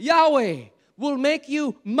 I, Yahweh, will make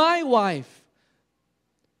you my wife.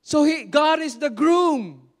 So God is the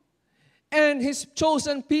groom, and his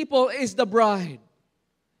chosen people is the bride.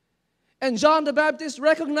 And John the Baptist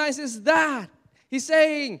recognizes that. He's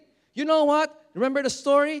saying, you know what? Remember the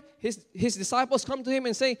story? His disciples come to him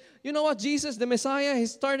and say, you know what, Jesus, the Messiah,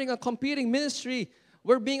 he's starting a competing ministry.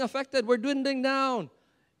 We're being affected. We're dwindling down.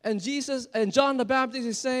 And John the Baptist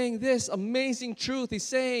is saying this amazing truth. He's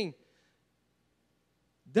saying,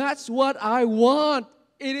 that's what I want.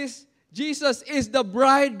 Jesus is the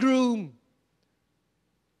bridegroom.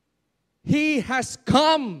 He has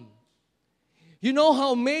come. You know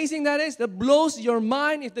how amazing that is? That blows your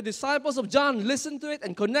mind if the disciples of John listened to it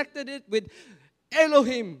and connected it with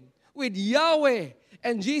Elohim, with Yahweh.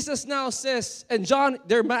 And Jesus now says, and John,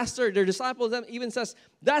 their master, their disciple, them even says,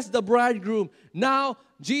 that's the bridegroom. Now,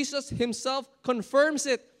 Jesus himself confirms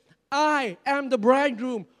it. I am the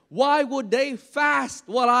bridegroom. Why would they fast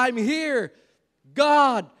while I'm here?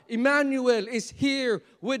 God, Emmanuel, is here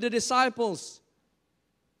with the disciples.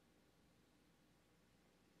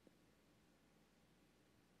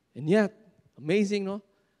 And yet, amazing, no?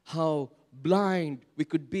 How blind we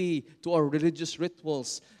could be to our religious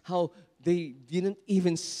rituals. How they didn't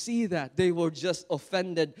even see that. They were just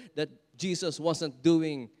offended that Jesus wasn't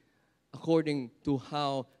doing according to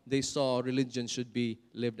how they saw religion should be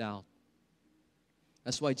lived out.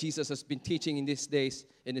 That's why Jesus has been teaching in these days,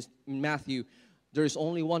 in Matthew, there is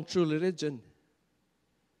only one true religion,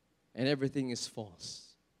 and everything is false.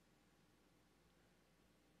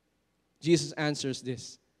 Jesus answers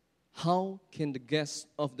this. How can the guests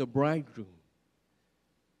of the bridegroom,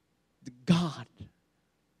 the God,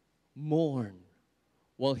 mourn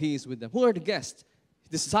while he is with them? Who are the guests?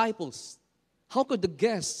 Disciples. How could the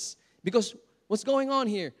guests? Because what's going on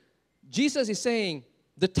here? Jesus is saying,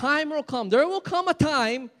 the time will come. There will come a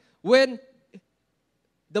time when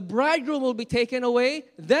the bridegroom will be taken away.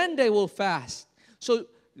 Then they will fast. So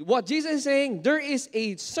what Jesus is saying, there is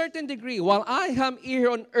a certain degree. While I am here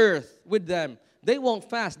on earth with them, they won't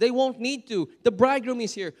fast. They won't need to. The bridegroom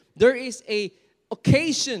is here. There is a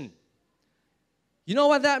occasion. You know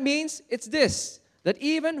what that means? It's this, that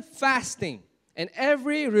even fasting and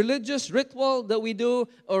every religious ritual that we do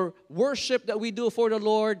or worship that we do for the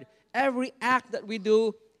Lord, every act that we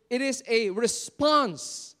do, it is a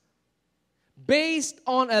response based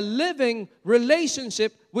on a living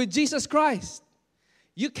relationship with Jesus Christ.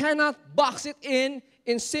 You cannot box it in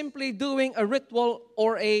simply doing a ritual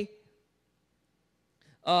or a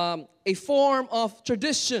form of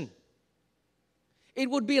tradition. It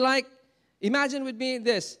would be like, imagine with me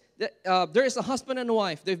this. There is a husband and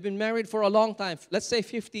wife. They've been married for a long time, let's say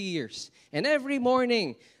 50 years. And every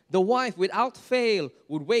morning, the wife, without fail,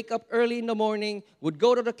 would wake up early in the morning, would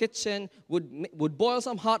go to the kitchen, would boil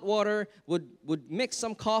some hot water, would mix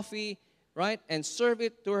some coffee, right? And serve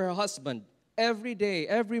it to her husband every day,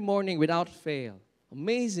 every morning, without fail.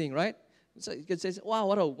 Amazing, right? So you could say, wow,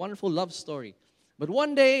 what a wonderful love story. But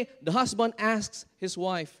one day, the husband asks his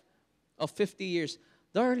wife of 50 years,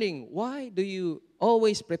 darling, why do you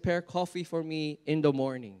always prepare coffee for me in the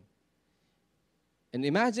morning? And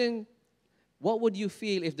imagine, what would you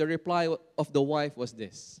feel if the reply of the wife was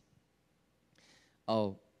this?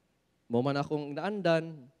 Oh, mo man akong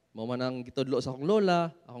naandan, mo man ang gitudlo sa akong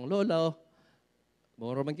lola,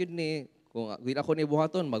 mo man gyud ni, kung gid ako ni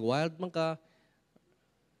buhaton, mag-wild man ka,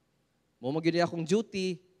 mo man gyud akong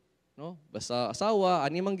duty, no? Basta asawa,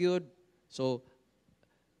 ani man gyud. So,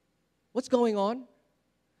 what's going on?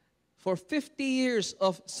 For 50 years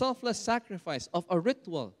of selfless sacrifice, of a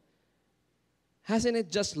ritual, hasn't it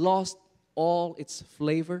just lost all its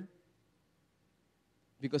flavor?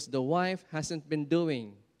 Because the wife hasn't been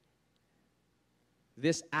doing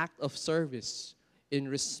this act of service in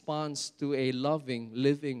response to a loving,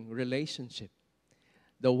 living relationship.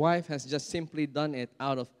 The wife has just simply done it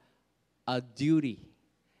out of a duty,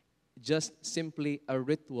 just simply a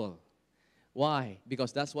ritual. Why?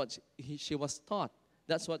 Because that's what she was taught.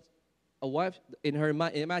 That's what a wife, in her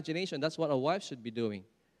imagination, that's what a wife should be doing.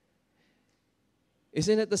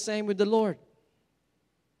 Isn't it the same with the Lord?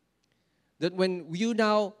 That when you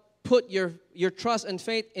now put your trust and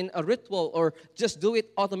faith in a ritual or just do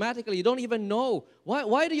it automatically. You don't even know.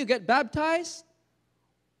 Why do you get baptized?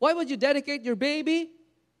 Why would you dedicate your baby?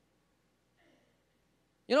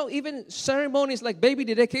 You know, even ceremonies like baby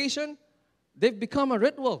dedication, they've become a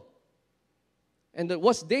ritual. And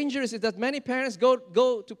what's dangerous is that many parents go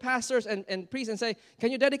to pastors and priests and say,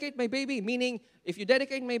 can you dedicate my baby? Meaning, if you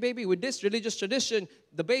dedicate my baby with this religious tradition,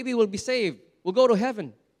 the baby will be saved, will go to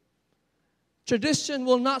heaven. Tradition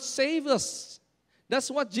will not save us.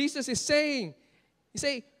 That's what Jesus is saying.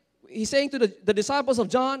 He's saying to the disciples of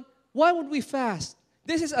John, why would we fast?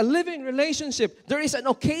 This is a living relationship. There is an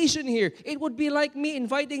occasion here. It would be like me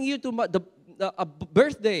inviting you to a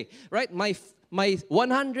birthday, right? My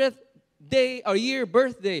 100th day or year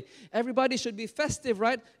birthday. Everybody should be festive,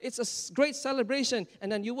 right? It's a great celebration.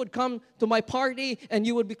 And then you would come to my party and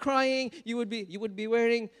you would be crying. You would be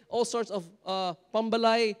wearing all sorts of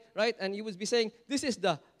pambalay, right? And you would be saying, this is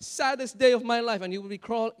the saddest day of my life. And you would be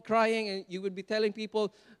crying and you would be telling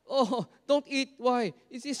people, oh, don't eat. Why?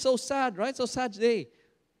 It is so sad, right? So sad day.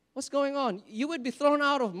 What's going on? You would be thrown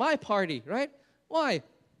out of my party, right? Why?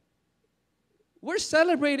 We're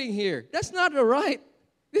celebrating here. That's not right.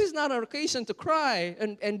 This is not an occasion to cry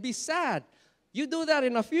and be sad. You do that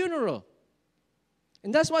in a funeral.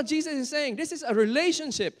 And that's what Jesus is saying. This is a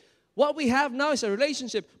relationship. What we have now is a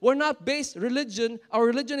relationship. We're not based religion. Our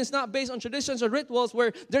religion is not based on traditions or rituals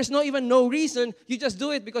where there's no reason. You just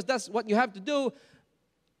do it because that's what you have to do.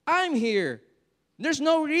 I'm here. There's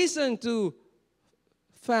no reason to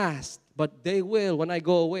fast. But they will when I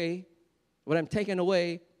go away. When I'm taken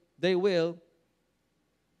away, they will.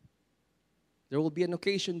 There will be an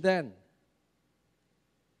occasion then.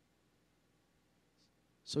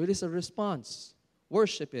 So it is a response.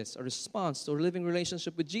 Worship is a response to a living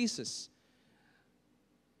relationship with Jesus.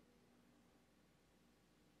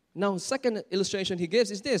 Now, second illustration he gives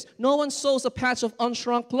is this. No one sews a patch of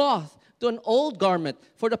unshrunk cloth to an old garment,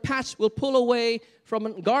 for the patch will pull away from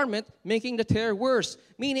a garment, making the tear worse.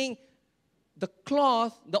 Meaning, the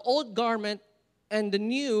cloth, the old garment, and the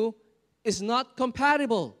new is not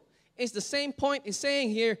compatible. It's the same point he's saying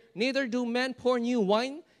here. Neither do men pour new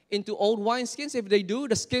wine into old wineskins. If they do,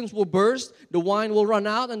 the skins will burst, the wine will run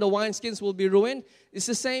out, and the wineskins will be ruined. It's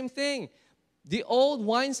the same thing. The old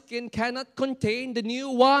wineskin cannot contain the new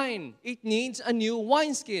wine. It needs a new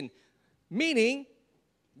wineskin. Meaning,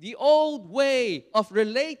 the old way of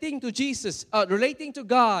relating to Jesus, relating to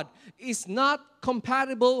God, is not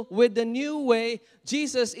compatible with the new way.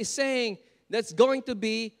 Jesus is saying that's going to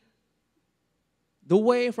be the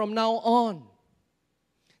way from now on.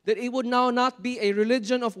 That it would now not be a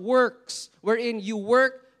religion of works, wherein you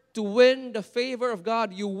work to win the favor of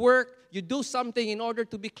God. You work, you do something in order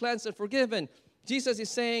to be cleansed and forgiven. Jesus is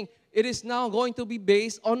saying it is now going to be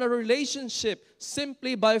based on a relationship.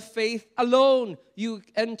 Simply by faith alone, you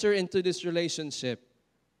enter into this relationship.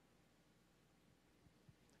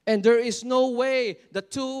 And there is no way the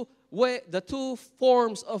two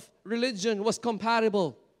forms of religion was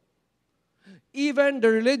compatible. Even the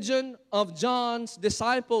religion of John's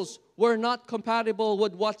disciples were not compatible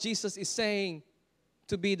with what Jesus is saying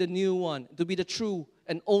to be the new one, to be the true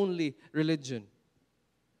and only religion.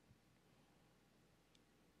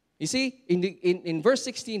 You see, in verse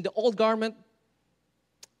 16, the old garment,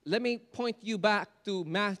 let me point you back to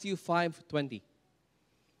Matthew 5:20.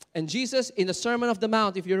 And Jesus, in the Sermon of the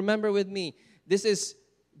Mount, if you remember with me, this is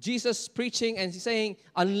Jesus preaching and he's saying,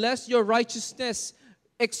 unless your righteousness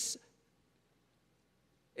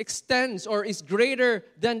extends or is greater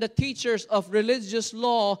than the teachers of religious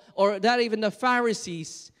law or that even the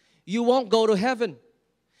Pharisees, you won't go to heaven.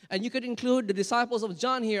 And you could include the disciples of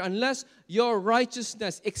John here, unless your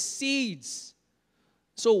righteousness exceeds.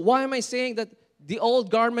 So why am I saying that the old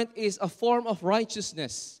garment is a form of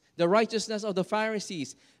righteousness, the righteousness of the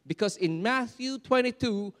Pharisees? Because in Matthew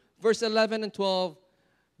 22, verse 11 and 12,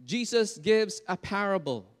 Jesus gives a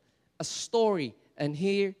parable, a story. And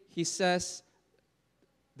here he says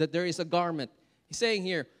that there is a garment. He's saying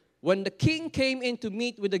here, when the king came in to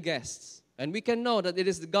meet with the guests, and we can know that it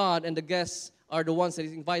is the God and the guests are the ones that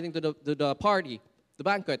he's inviting to the party, the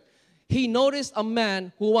banquet. He noticed a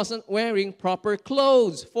man who wasn't wearing proper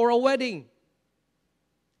clothes for a wedding.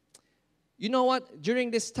 You know what? During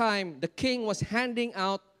this time, the king was handing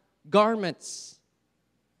out garments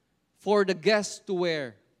for the guests to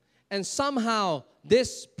wear. And somehow,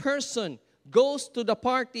 this person goes to the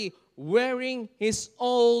party wearing his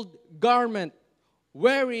old garment,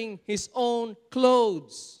 wearing his own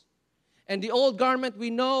clothes. And the old garment we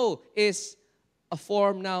know is a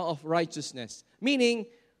form now of righteousness. Meaning,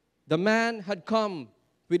 the man had come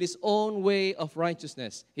with his own way of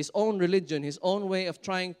righteousness, his own religion, his own way of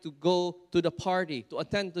trying to go to the party, to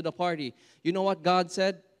attend to the party. You know what God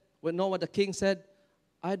said? You know what the king said?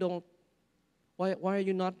 Why are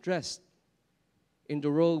you not dressed in the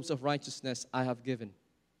robes of righteousness I have given?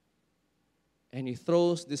 And he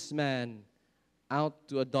throws this man out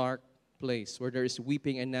to a dark place where there is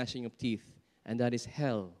weeping and gnashing of teeth. And that is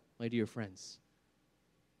hell, my dear friends.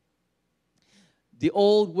 The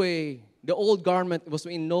old way, the old garment was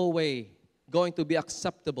in no way going to be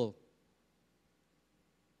acceptable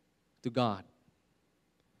to God.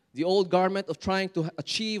 The old garment of trying to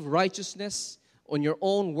achieve righteousness on your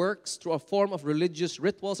own works through a form of religious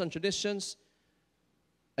rituals and traditions,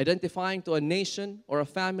 identifying to a nation or a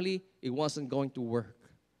family, it wasn't going to work.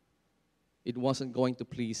 It wasn't going to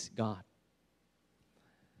please God.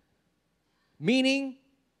 Meaning,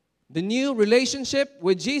 the new relationship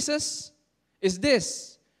with Jesus is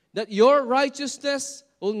this, that your righteousness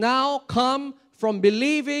will now come from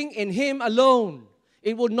believing in Him alone.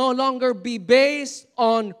 It will no longer be based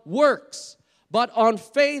on works, but on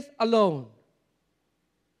faith alone.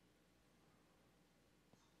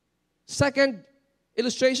 Second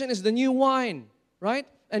illustration is the new wine, right?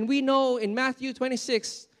 And we know in Matthew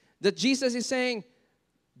 26 that Jesus is saying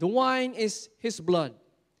the wine is His blood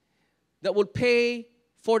that would pay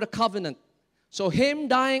for the covenant. So Him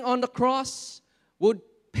dying on the cross would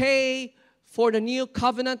pay for the new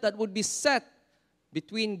covenant that would be set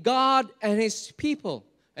between God and His people.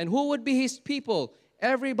 And who would be His people?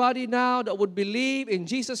 Everybody now that would believe in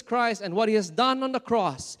Jesus Christ and what He has done on the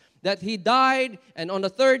cross. That He died, and on the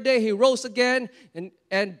third day He rose again,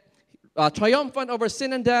 and triumphant over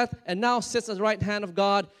sin and death, and now sits at the right hand of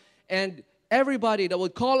God. And everybody that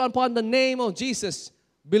would call upon the name of Jesus,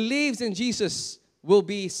 believes in Jesus, will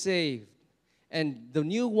be saved. And the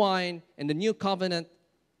new wine and the new covenant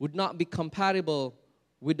would not be compatible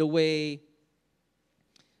with the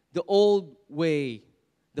old way,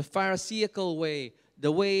 the Pharisaical way,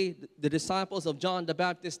 the way the disciples of John the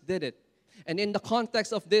Baptist did it. And in the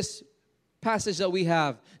context of this passage that we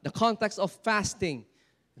have, the context of fasting,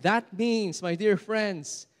 that means, my dear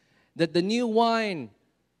friends, that the new wine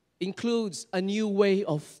includes a new way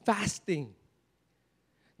of fasting.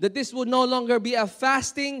 That this would no longer be a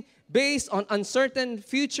fasting based on uncertain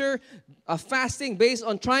future, a fasting based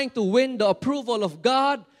on trying to win the approval of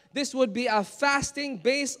God. This would be a fasting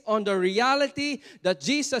based on the reality that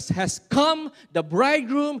Jesus has come, the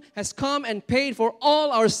bridegroom has come and paid for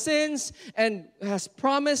all our sins and has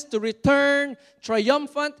promised to return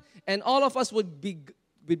triumphant, and all of us would be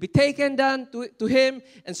taken down to Him.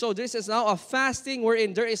 And so this is now a fasting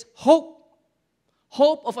wherein there is hope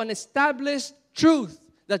of an established truth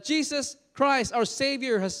that Jesus Christ, our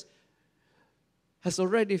Savior, has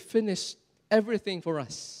already finished everything for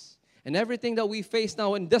us. And everything that we face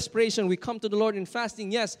now in desperation, we come to the Lord in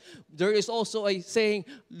fasting. Yes, there is also a saying,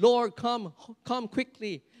 Lord, come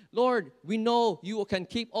quickly. Lord, we know you can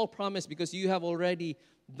keep all promise because you have already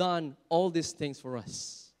done all these things for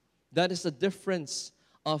us. That is the difference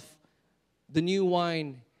of the new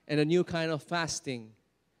wine and a new kind of fasting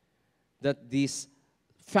that these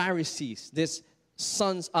Pharisees, these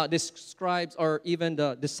scribes, or even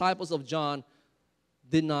the disciples of John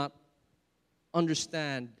did not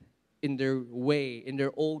understand in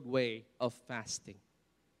their old way of fasting.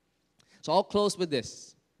 So I'll close with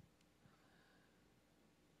this.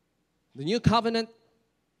 The new covenant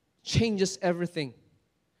changes everything.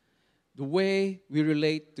 The way we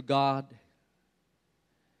relate to God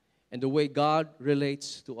and the way God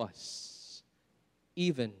relates to us,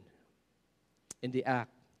 even in the act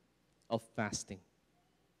of fasting.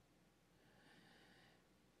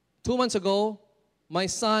 2 months ago, my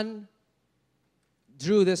son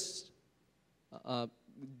drew us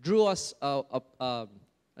a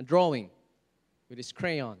drawing with his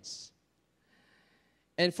crayons.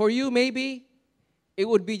 And for you, maybe it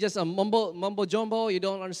would be just a mumbo jumbo. You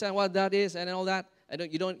don't understand what that is and all that.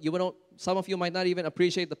 Some of you might not even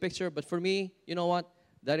appreciate the picture. But for me, you know what?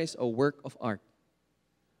 That is a work of art.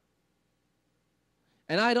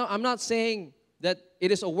 And I'm not saying that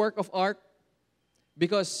it is a work of art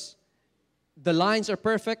because the lines are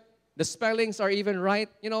perfect. The spellings are even right.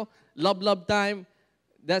 Love time.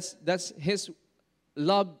 That's his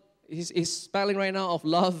love. His spelling right now of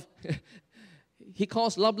love. He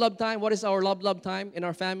calls love time. What is our love time in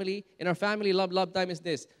our family? In our family, love time is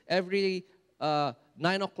this. Every 9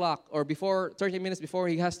 o'clock or 30 minutes before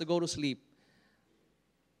he has to go to sleep,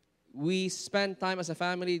 we spend time as a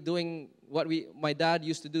family doing what my dad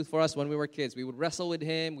used to do for us when we were kids. We would wrestle with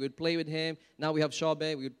him. We would play with him. Now we have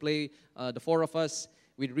Shobe. We would play, the four of us.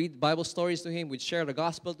 We'd read Bible stories to him. We'd share the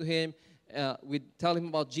gospel to him. we'd tell him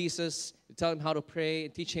about Jesus, we'd tell him how to pray,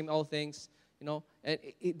 and teach him all things, you know. And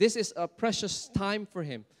this is a precious time for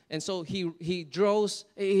him. And so he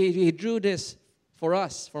drew this for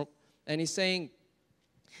us. And he's saying,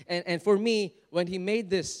 and for me, when he made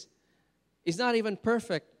this, it's not even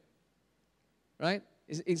perfect, right?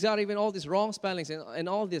 It's not even all these wrong spellings and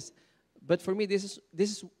all this. But for me, this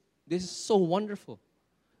is so wonderful.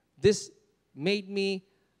 This made me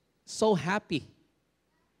so happy.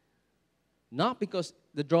 Not because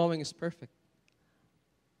the drawing is perfect,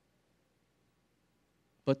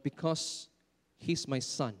 but because he's my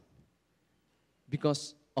son.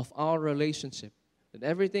 Because of our relationship. And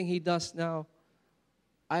everything he does now,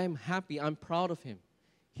 I am happy. I'm proud of him.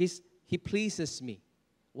 He pleases me.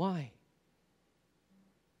 Why?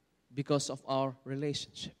 Because of our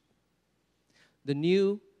relationship. The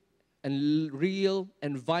new and real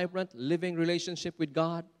and vibrant living relationship with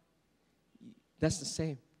God, that's the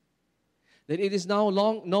same. That it is now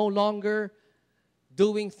no longer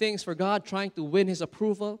doing things for God, trying to win His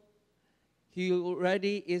approval. He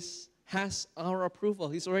already has our approval.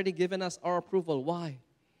 He's already given us our approval. Why?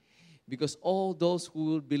 Because all those who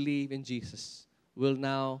will believe in Jesus will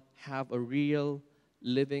now have a real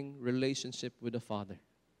living relationship with the Father.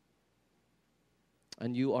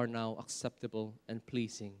 And you are now acceptable and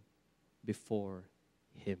pleasing before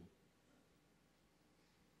Him.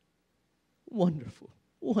 Wonderful,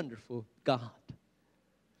 wonderful God.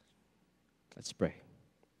 Let's pray.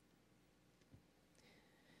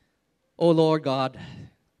 Oh Lord God,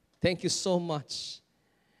 thank you so much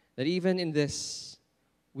that even in this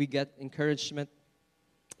we get encouragement.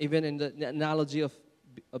 Even in the analogy of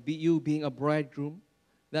you being a bridegroom,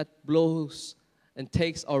 that blows and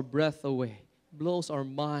takes our breath away, blows our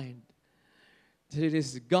mind. That it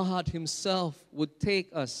is God Himself would take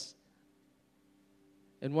us.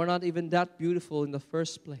 And we're not even that beautiful in the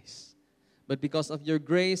first place. But because of your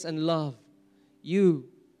grace and love, you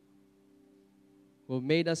who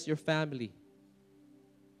made us your family,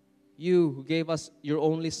 you who gave us your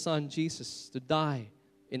only Son, Jesus, to die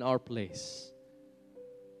in our place.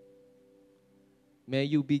 May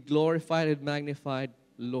you be glorified and magnified,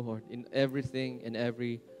 Lord, in everything and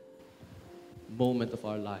every moment of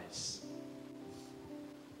our lives.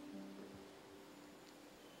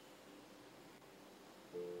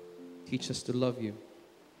 Teach us to love you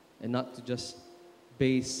and not to just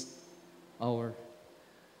base our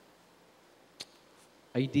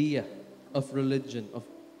idea of religion, of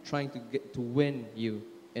trying to win you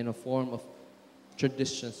in a form of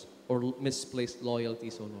traditions or misplaced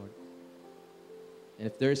loyalties, oh Lord. And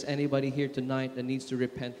if there's anybody here tonight that needs to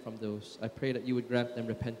repent from those, I pray that you would grant them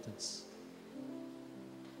repentance.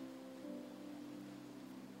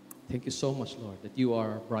 Thank you so much, Lord, that you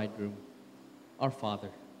are our bridegroom, our Father,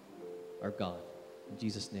 our God. In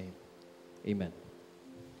Jesus' name, amen.